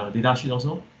the data sheet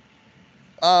also?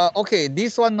 Okay,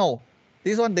 this one, no.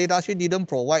 This one data sheet didn't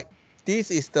provide.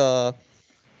 This is the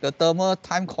thermal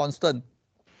time constant.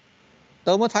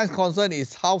 Thermal time constant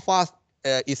is how fast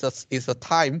is a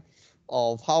time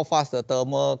of how fast the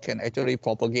thermal can actually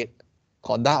propagate,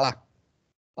 conduct lah.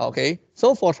 Okay,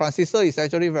 so for transistor, it's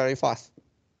actually very fast.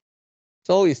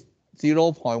 So it's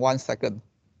 0.1 second.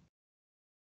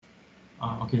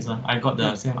 Okay, sir. I got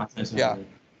the same answer as well. Yeah.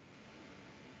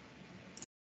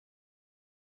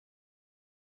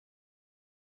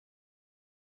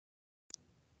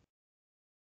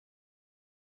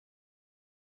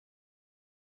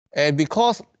 And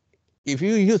because if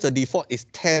you use the default is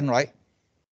 10, right?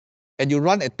 And you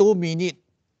run at 2 minutes,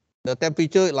 the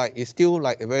temperature like is still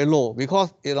like very low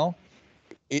because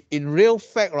in real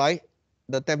fact, right,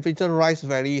 the temperature rise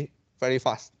very, very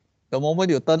fast. The moment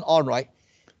you turn on, right?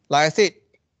 Like I said,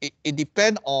 it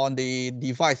depends on the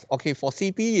device. Okay, for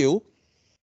CPU,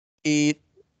 it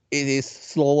is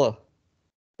slower.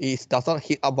 It does not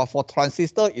heat up, but for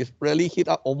transistor, it really heat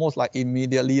up almost like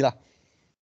immediately lah.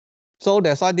 So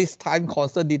that's why this time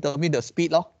constant determine the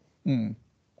speed lor.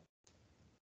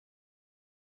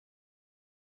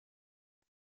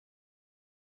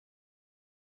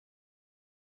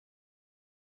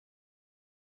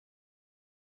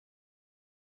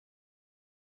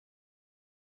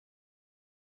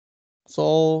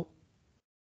 So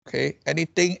okay,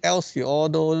 anything else you all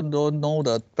don't know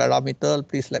the parameter,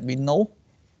 please let me know.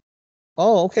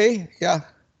 Oh, okay, yeah,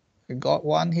 we got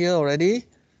one here already.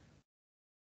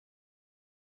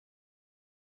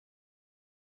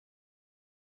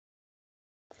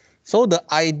 So the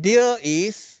idea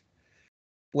is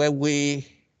when we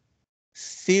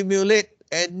simulate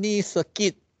any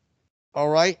circuit, all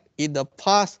right, in the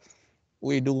past,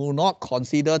 we do not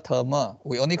consider thermal.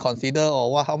 We only consider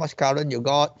how much current you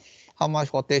got, how much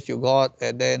voltage you got,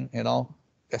 and then,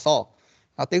 that's all.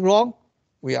 Nothing wrong.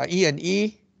 We are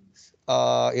E&E,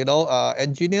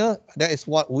 engineer. That is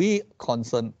what we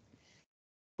concern.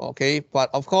 Okay, but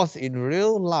of course, in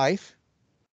real life,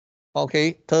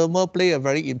 okay, thermal play a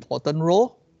very important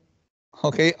role.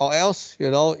 Okay, or else,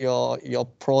 your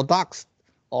products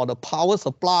or the power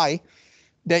supply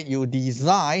that you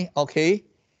design, okay,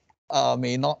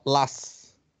 may not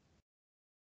last.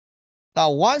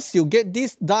 Now, once you get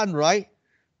this done, right,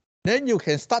 then you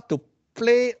can start to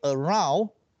play around,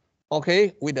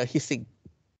 okay, with the heatsink.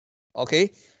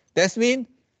 Okay, that means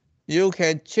you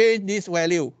can change this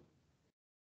value.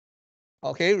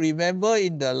 Okay, remember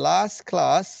in the last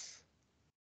class,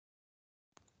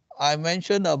 I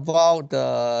mentioned about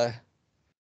the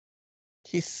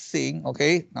heatsink.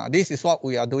 Okay, now this is what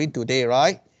we are doing today,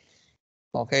 right?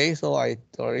 Okay, so I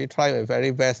already try my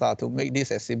very best to make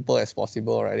this as simple as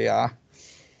possible already.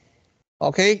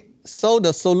 Okay, so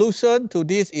the solution to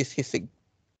this is heatsink.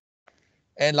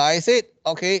 And like I said,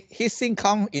 okay, heatsink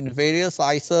comes in various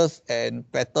sizes and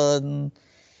pattern.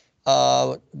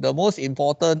 The most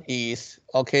important is,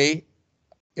 okay,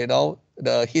 the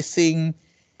heatsink,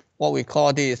 what we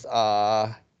call this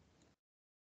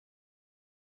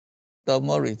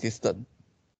thermal resistant.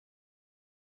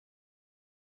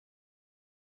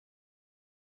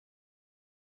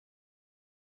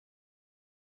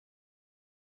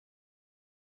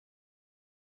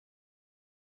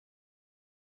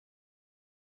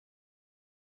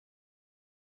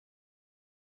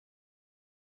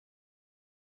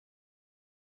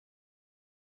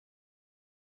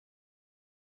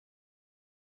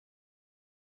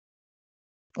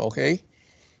 Okay.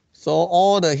 So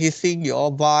all the heatsink you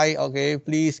all buy, okay,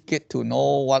 please get to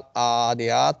know what are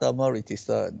their thermal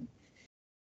resistance.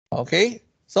 Okay.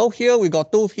 So here we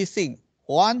got two heatsink.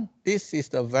 One, this is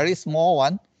the very small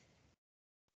one,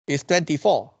 is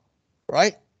 24,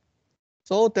 right?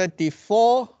 So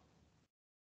 24,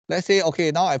 let's say,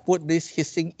 okay, now I put this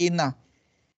heatsink in now.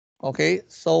 Okay,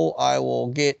 so I will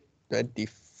get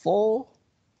 24.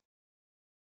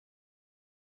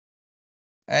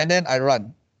 And then I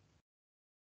run.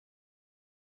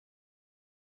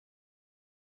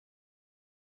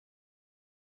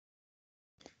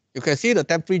 You can see the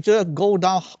temperature go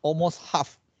down almost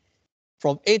half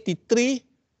from 83,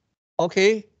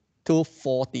 okay, to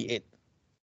 48,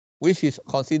 which is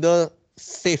considered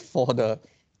safe for the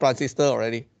transistor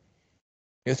already.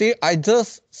 You see, I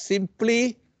just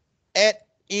simply add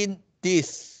in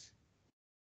this.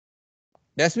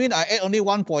 That means I add only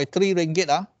 1.3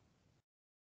 ringgit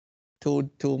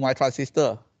to my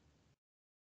transistor.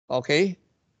 Okay,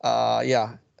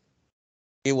 yeah,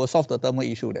 it will solve the thermal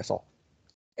issue, that's all.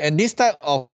 And this type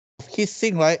of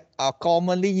heatsink, right, are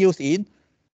commonly used in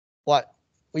what?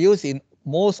 Used in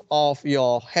most of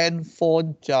your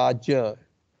handphone charger.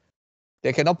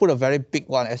 They cannot put a very big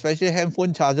one, especially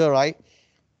handphone charger, right?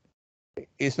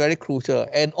 It's very crucial.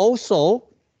 And also,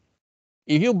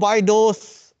 if you buy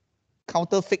those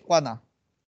counterfeit one,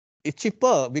 it's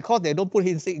cheaper because they don't put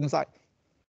heatsink inside.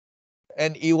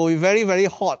 And it will be very, very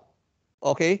hot.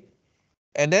 Okay.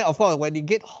 And then of course, when it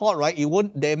get hot, right, it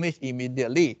won't damage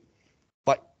immediately.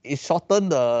 But it shorten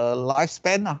the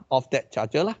lifespan of that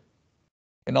charger.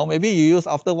 You know, maybe you use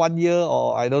after 1 year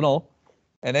or I don't know.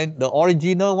 And then the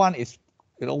original one is,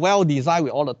 you know, well designed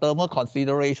with all the thermal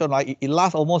consideration, right? It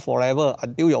lasts almost forever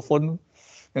until your phone,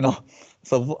 you know,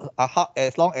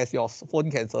 as long as your phone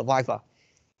can survive.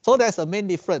 So that's the main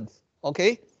difference.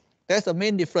 Okay, that's the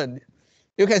main difference.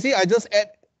 You can see I just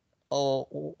add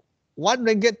 1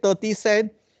 ringgit 30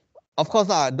 cent. Of course,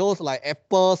 those like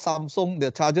Apple, Samsung, the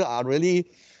charger are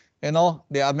really, you know,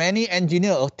 there are many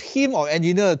engineers, a team of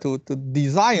engineers to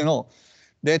design, you know.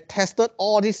 They tested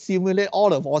all this, simulate all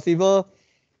the possible,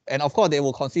 and of course, they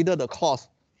will consider the cost,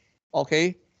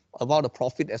 okay, about the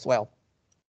profit as well.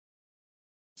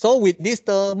 So with this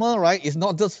thermal, right, it's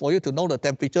not just for you to know the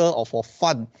temperature or for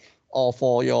fun or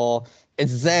for your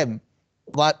exam,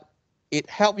 but it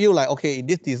helps you like, okay, in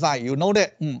this design, you know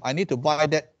that I need to buy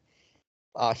that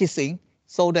heatsink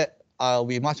so that I'll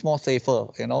be much more safer,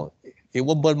 you know. It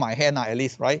won't burn my hand at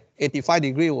least, right? 85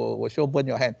 degrees will sure burn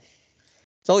your hand.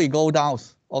 So it goes down,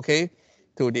 okay,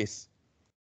 to this.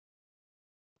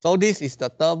 So this is the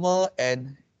thermal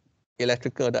and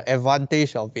electrical, the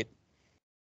advantage of it.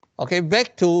 Okay,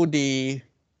 back to the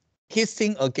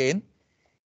heatsink again.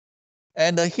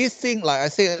 And the heatsink, like I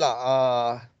said,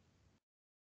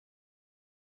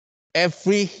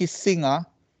 every heatsink,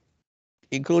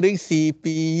 including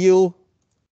CPU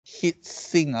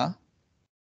heatsink,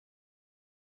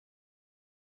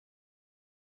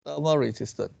 thermal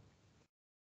resistant.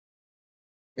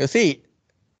 You see,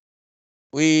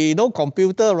 we know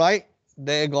computer, right?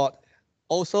 They got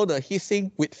also the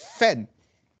heatsink with fan.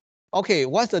 Okay,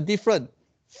 what's the difference?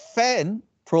 Fan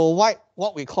provide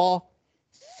what we call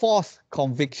force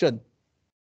convection.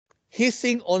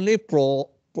 Heatsink only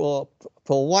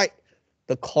provide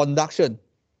the conduction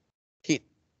heat,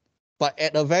 but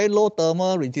at a very low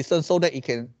thermal resistance so that it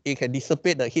can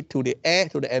dissipate the heat to the air,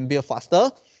 to the ambient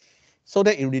faster, so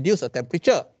that it reduces the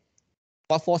temperature.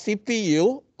 But for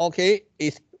CPU, okay,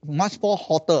 it's much more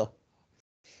hotter.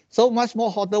 So much more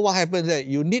hotter, what happens is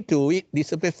you need to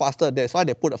dissipate faster. That's why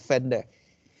they put a fan there.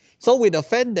 So with the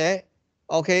fan there,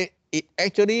 okay, it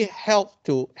actually helps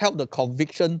to help the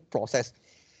convection process.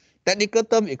 Technical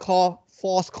term is called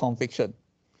force convection.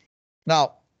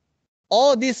 Now,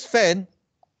 all these fan,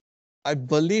 I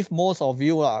believe most of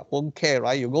you won't care,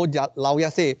 right? You go lao ya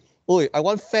say, "Oi, I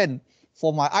want fan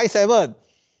for my i7."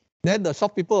 Then the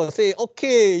shop people will say,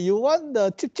 "Okay, you want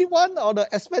the cheap one or the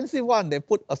expensive one?" They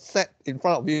put a set in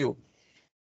front of you.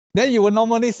 Then you will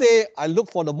normally say, "I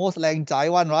look for the most lang jai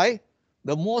one, right?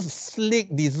 The most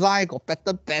sleek design, got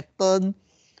pattern,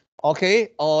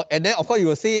 okay?" Or and then of course you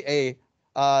will see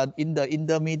in the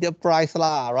intermediate price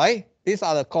right? These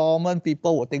are the common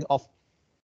people will think of.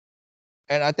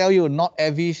 And I tell you, not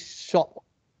every shop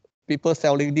people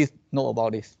selling this know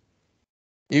about this.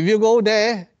 If you go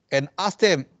there and ask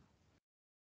them,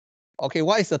 okay,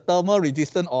 what is the thermal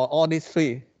resistance or all these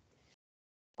three?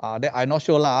 That I'm not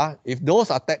sure If those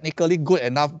are technically good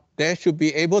enough, they should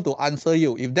be able to answer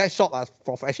you. If that shop are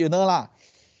professional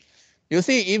You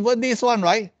see, even this one,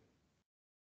 right?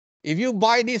 If you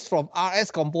buy this from RS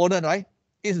component, right,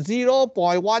 it's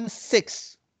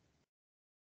 0.16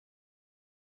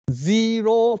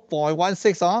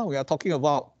 0.16, we are talking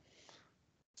about.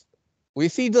 We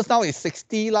see just now is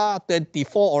 60 lah,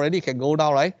 24 already can go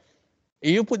down, right?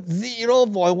 If you put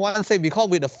 0.16 because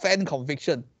with the fan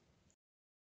convection,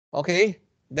 okay,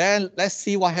 then let's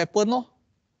see what happened. No?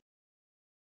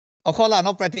 Of course,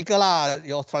 not practical lah.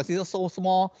 Your transistor so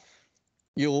small,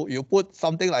 you put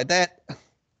something like that.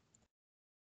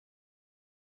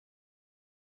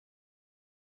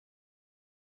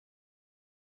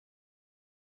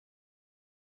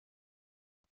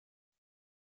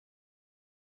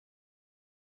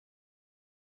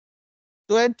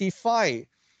 (25),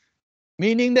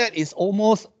 meaning that it's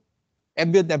almost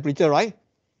ambient temperature, right?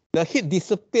 The heat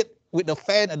dissipates with the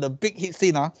fan and the big heat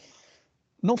sink.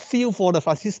 No feel for the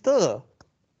transistor.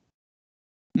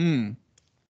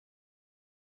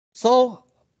 So,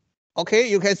 okay,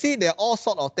 you can see there are all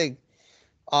sort of things.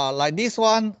 Like this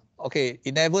one, okay,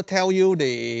 it never tell you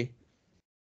the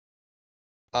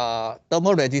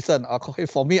thermal resistance. Okay,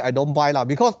 for me, I don't buy lah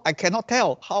because I cannot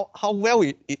tell how well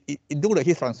it do the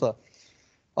heat transfer.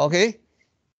 Okay,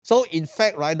 so in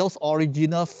fact, right, those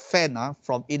original fan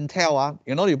from Intel,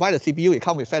 you know, you buy the CPU, it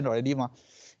comes with fan already,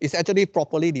 it's actually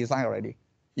properly designed already.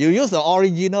 You use the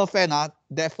original fan,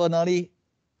 definitely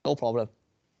no problem.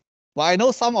 But I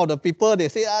know some of the people, they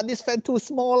say, this fan too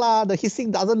small lah, the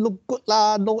heatsink doesn't look good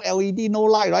lah, no LED, no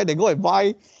light, right? They go and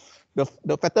buy the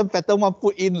pattern one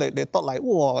put in, like they thought like,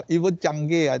 whoa, even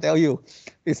jungle, I tell you.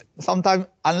 It's sometimes,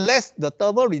 unless the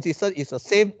thermal resistance is the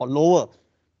same or lower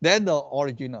than the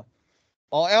original,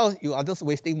 or else you are just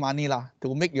wasting money lah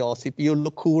to make your CPU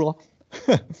look cool.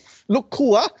 Look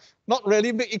cool, not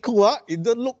really make it cool. It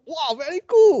doesn't look, wow, very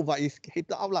cool, but it's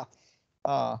heated up lah.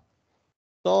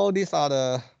 So these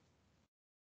are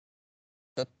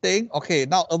the thing. Okay,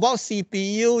 now about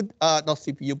CPU, not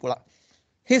CPU, but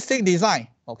heatsink design.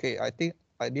 Okay, I think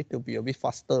I need to be a bit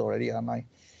faster already, am I?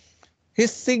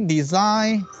 Heatsink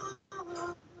design.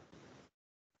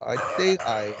 I think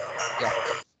yeah.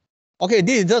 Okay,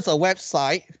 this is just a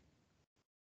website.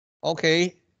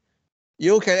 Okay,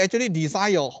 you can actually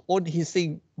design your own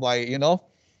heatsink by, you know,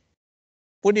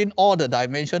 put in all the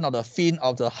dimension of the fin,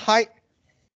 of the height.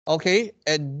 Okay,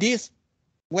 and this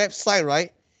website,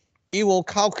 right, it will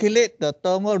calculate the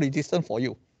thermal resistance for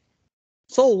you.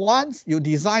 So once you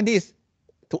design this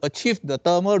to achieve the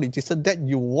thermal resistance that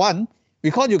you want,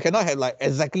 because you cannot have like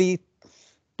exactly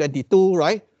 22,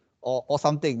 right? Or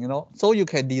something, you know. So you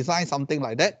can design something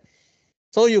like that.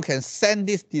 So you can send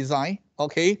this design,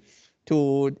 okay,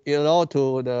 to, you know,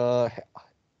 to the,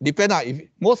 depend on, if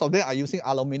most of them are using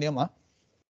aluminum,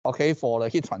 okay, for the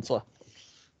heat transfer.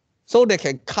 So they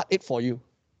can cut it for you,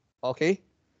 okay.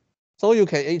 So you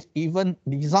can even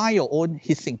design your own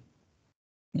heatsink.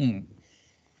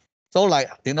 So like,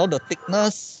 you know, the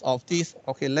thickness of this,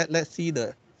 okay, let's see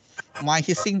the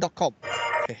myheatsink.com.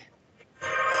 Okay.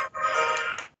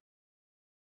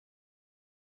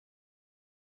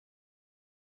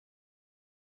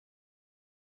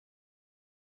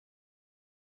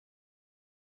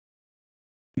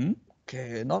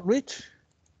 Okay, not rich.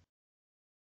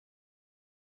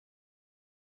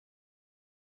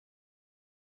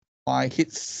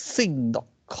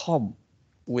 myheatsink.com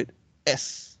with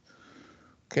S.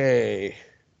 Okay.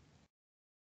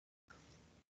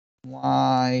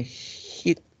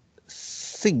 myheatsink.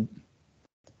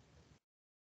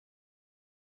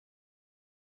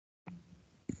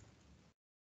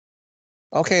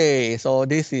 Okay, so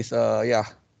this is yeah,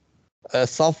 a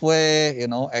software, you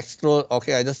know, extrude.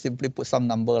 Okay, I just simply put some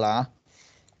number lah.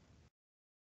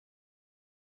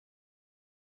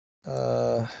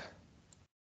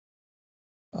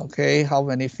 Okay, how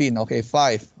many fin? Okay,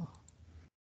 5.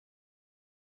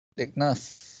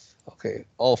 Thickness. Okay.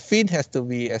 Oh, fin has to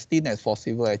be as thin as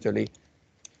possible actually.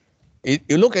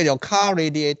 You look at your car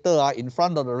radiator, in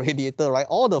front of the radiator, right?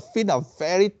 All the fin are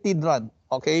very thin run.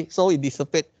 Okay, so it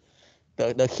dissipates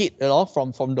the heat, you know,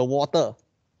 from the water.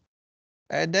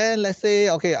 And then let's say,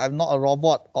 okay, I'm not a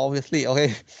robot, obviously.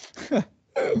 Okay.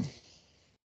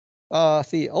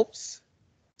 See, oops,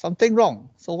 something wrong.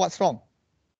 So what's wrong?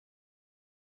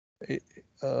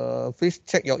 Please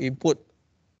check your input.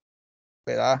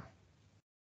 Wait,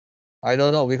 I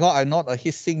don't know because I'm not a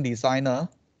heatsink designer.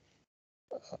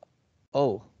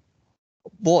 Oh,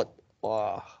 board.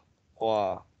 Wow.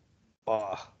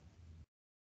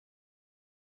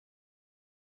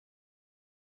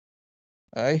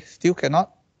 Still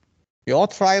cannot. You all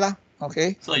try lah.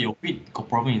 Okay. So your fit got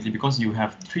problem, is it because you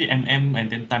have 3 mm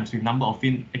and then times with number of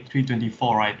fin actually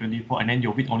 24, right? 24, and then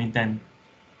your width only 10.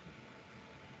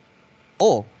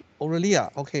 Oh really?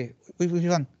 Okay. Which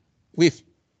one? Width.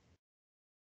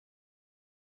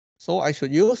 So I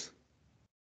should use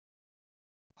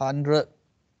 100.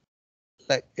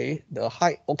 Like the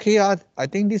height. Okay, I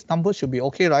think this number should be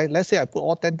okay, right? Let's say I put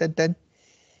all 10, 10, 10.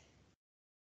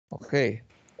 Okay.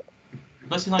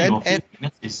 Because now your fin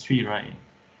thickness is 3, right?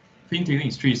 Fin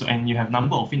thickness is 3, so and you have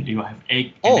number of fin, you have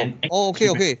 8. Oh, and then 8 okay,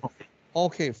 okay.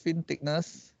 Okay, fin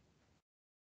thickness.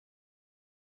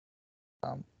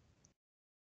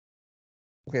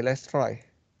 Okay, let's try.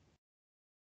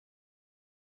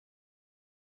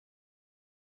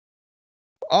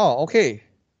 Oh, okay.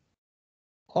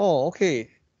 Oh,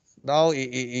 okay. Now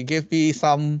it gave me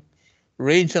some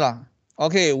range lah.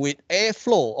 Okay, with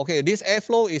airflow. Okay, this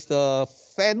airflow is the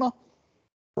fan,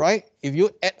 right? If you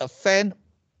add a fan,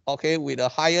 okay, with a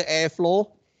higher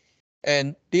airflow,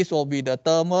 and this will be the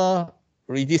thermal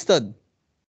resistance.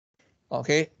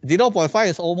 Okay, 0.5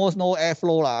 is almost no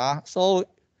airflow lah. So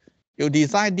you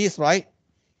design this right,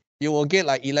 you will get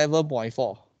like 11.4.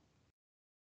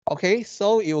 Okay,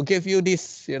 so it will give you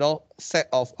this, set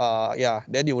of yeah.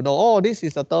 Then you will know, oh, this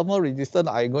is the thermal resistance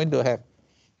I'm going to have.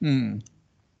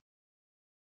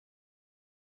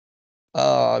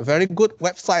 Very good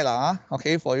website lah.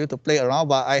 Okay, for you to play around,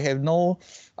 but I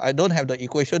don't have the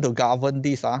equation to govern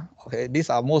this. Okay, these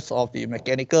are most of the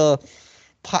mechanical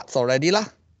parts already lah.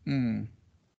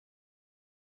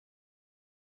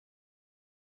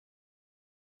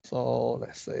 So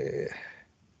let's say.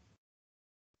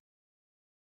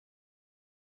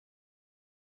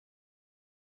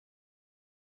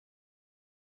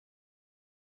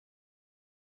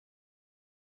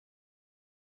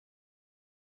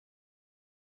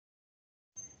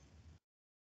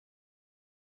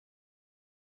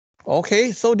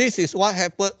 Okay, so this is what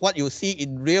happened, what you see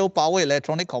in real power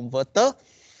electronic converter.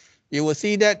 You will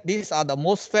see that these are the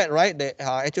MOSFET, right? They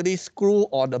are actually screw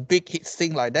on the big heat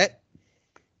sink like that.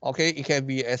 Okay, it can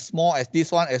be as small as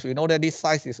this one, as we know that this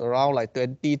size is around like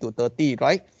 20 to 30,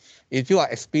 right? If you are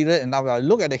experienced enough,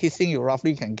 look at the heat sink, you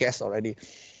roughly can guess already.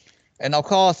 And of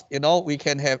course, we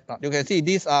can have, you can see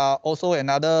these are also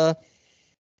another,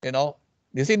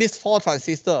 you see this 4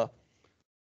 transistor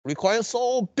requires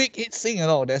so big heat sink,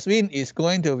 that means it's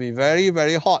going to be very,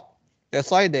 very hot.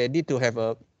 That's why they need to have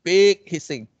a big heat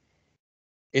sink.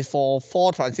 It's for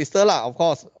 4 transistor lah, of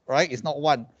course, right? It's not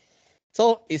one.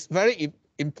 So it's very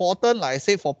important, like I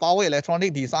say, for power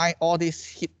electronic design, all this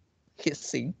heat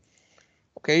sink.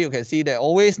 Okay, you can see they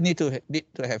always need to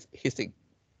have heat sink.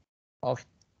 Okay,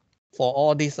 for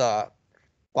all these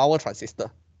power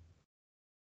transistor.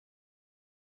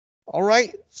 All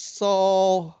right,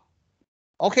 so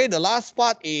okay, the last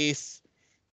part is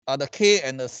the K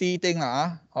and the C thing.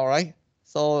 All right,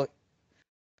 so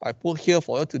I put here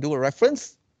for you to do a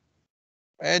reference.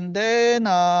 And then,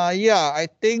 yeah, I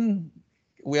think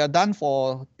we are done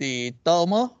for the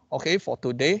thermal, okay, for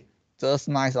today. Just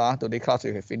nice, today class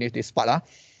we can finish this part.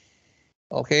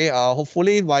 Okay,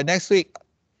 hopefully by next week,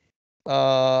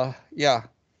 yeah,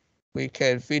 we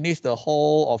can finish the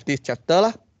whole of this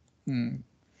chapter.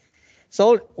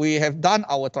 So we have done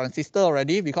our transistor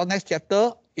already, because next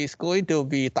chapter is going to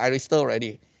be thyristor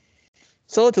already.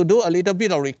 So to do a little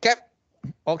bit of recap,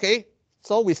 okay,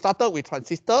 so we started with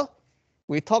transistor.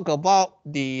 We talk about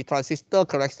the transistor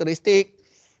characteristic,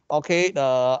 okay,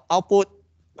 the output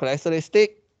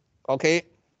characteristic, okay,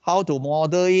 how to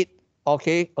model it,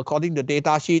 okay, according to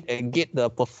data sheet, and get the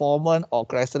performance or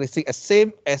characteristic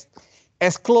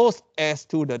as close as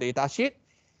to the data sheet.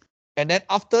 And then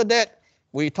after that,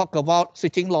 we talk about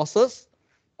switching losses,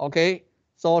 okay.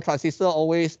 So transistor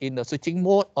always in the switching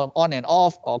mode, on and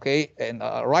off, okay, and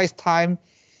rise time,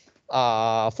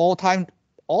 fall time.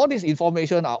 All this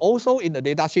information are also in the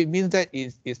data sheet, means that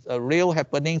it's a real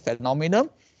happening phenomenon.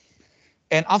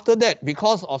 And after that,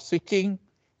 because of switching,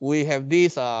 we have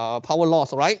this power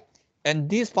loss, right? And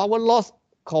this power loss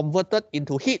converted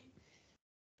into heat.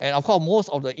 And of course, most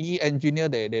of the EE engineer,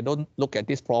 they don't look at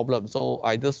this problem. So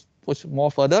I just push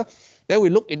more further. Then we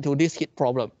look into this heat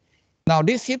problem. Now,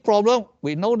 this heat problem,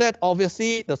 we know that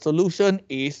obviously the solution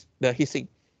is the heat sink.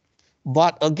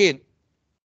 But again,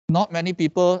 not many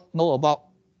people know about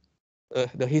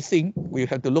the heat sink. We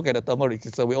have to look at the thermal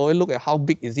resistor. We always look at how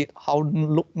big is it, how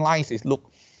nice it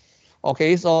look.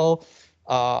 Okay, so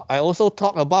I also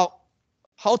talk about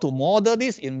how to model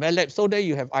this in MATLAB, so that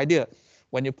you have idea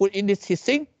when you put in this heat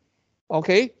sink,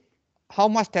 okay, how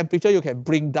much temperature you can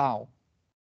bring down.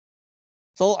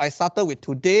 So I started with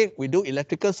today, we do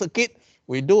electrical circuit,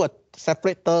 we do a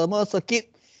separate thermal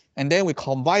circuit, and then we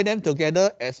combine them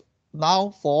together as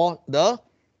now for the,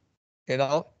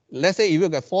 let's say if you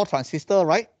get 4 transistors,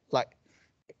 right? Like,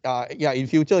 yeah, in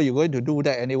future you're going to do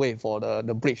that anyway for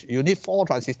the bridge. You need 4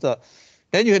 transistors.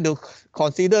 Then you have to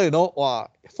consider, 4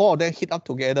 of them heat up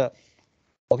together.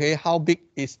 Okay, how big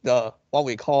is the what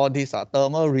we call this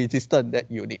thermal resistance that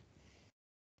you need?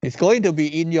 It's going to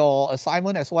be in your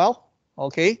assignment as well.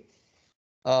 Okay,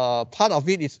 part of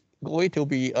it is going to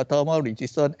be a thermal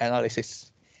resistance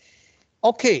analysis.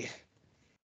 Okay,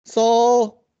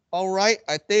 so all right,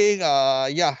 I think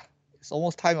yeah, it's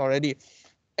almost time already.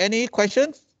 Any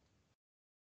questions?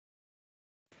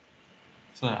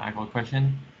 Sir, I got a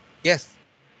question. Yes.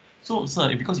 So,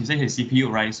 sir, because you say it's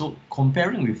CPU, right? So,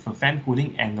 comparing with the fan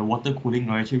cooling and the water cooling,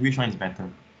 right, actually, which one is better?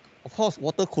 Of course,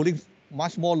 water cooling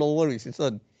much more lower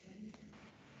resistance.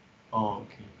 Oh,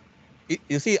 okay.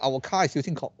 You see, our car is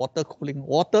using water cooling.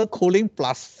 Water cooling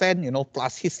plus fan,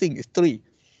 plus heatsink is 3.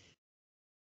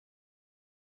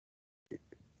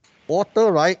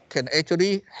 Water, right, can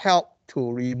actually help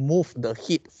to remove the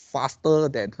heat faster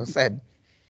than the fan.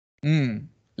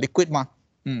 Liquid ma.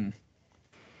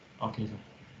 Okay, sir.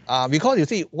 Because you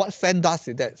see, what fan does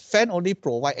is that fan only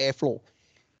provide airflow.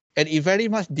 And it very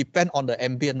much depends on the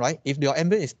ambient, right? If your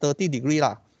ambient is 30 degrees,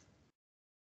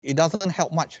 it doesn't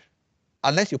help much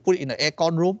unless you put it in an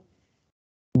aircon room.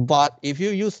 But if you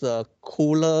use the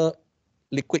cooler,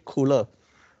 liquid cooler,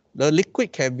 the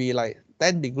liquid can be like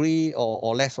 10 degrees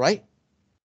or less, right?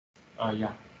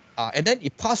 Yeah. And then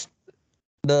it pass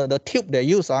the tube they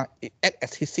use, it acts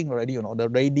as heatsink already, the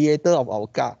radiator of our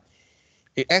car.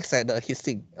 It acts as the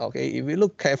heatsink. Okay, if you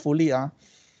look carefully,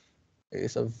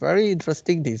 it's a very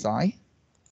interesting design.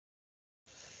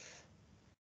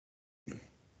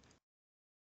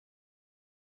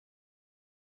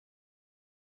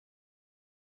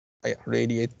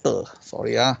 Radiator,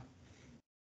 sorry,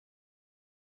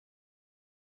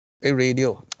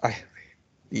 radio,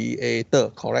 radiator,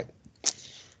 correct.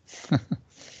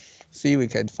 See, we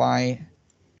can find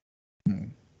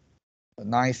a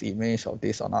nice image of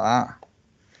this or not.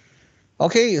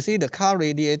 Okay, you see the car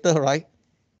radiator, right?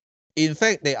 In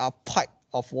fact, they are pipe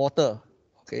of water.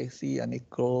 Okay, see a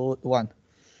nickel one.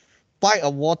 Pipe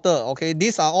of water, okay,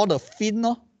 these are all the fin,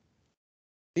 no?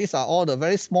 These are all the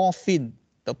very small fin.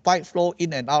 The pipe flow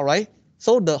in and out, right?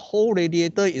 So the whole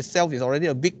radiator itself is already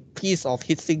a big piece of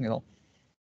heatsink,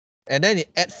 And then it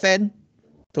add fan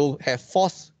to have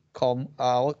force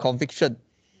convection,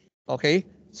 okay?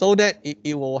 So that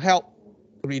it will help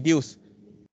reduce,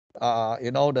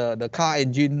 the car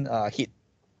engine heat.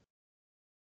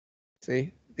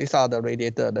 See, these are the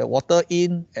radiator, the water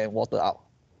in and water out.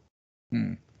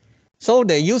 So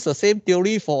they use the same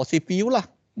theory for CPU lah.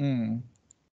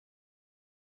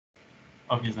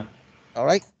 Okay, sir. All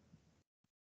right.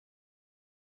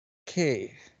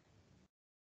 Okay.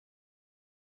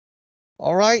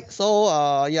 All right.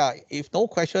 So yeah, if no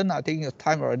question, I think it's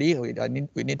time already. We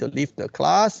need to leave the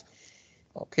class.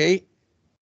 Okay.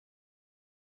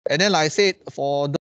 And then like I said, for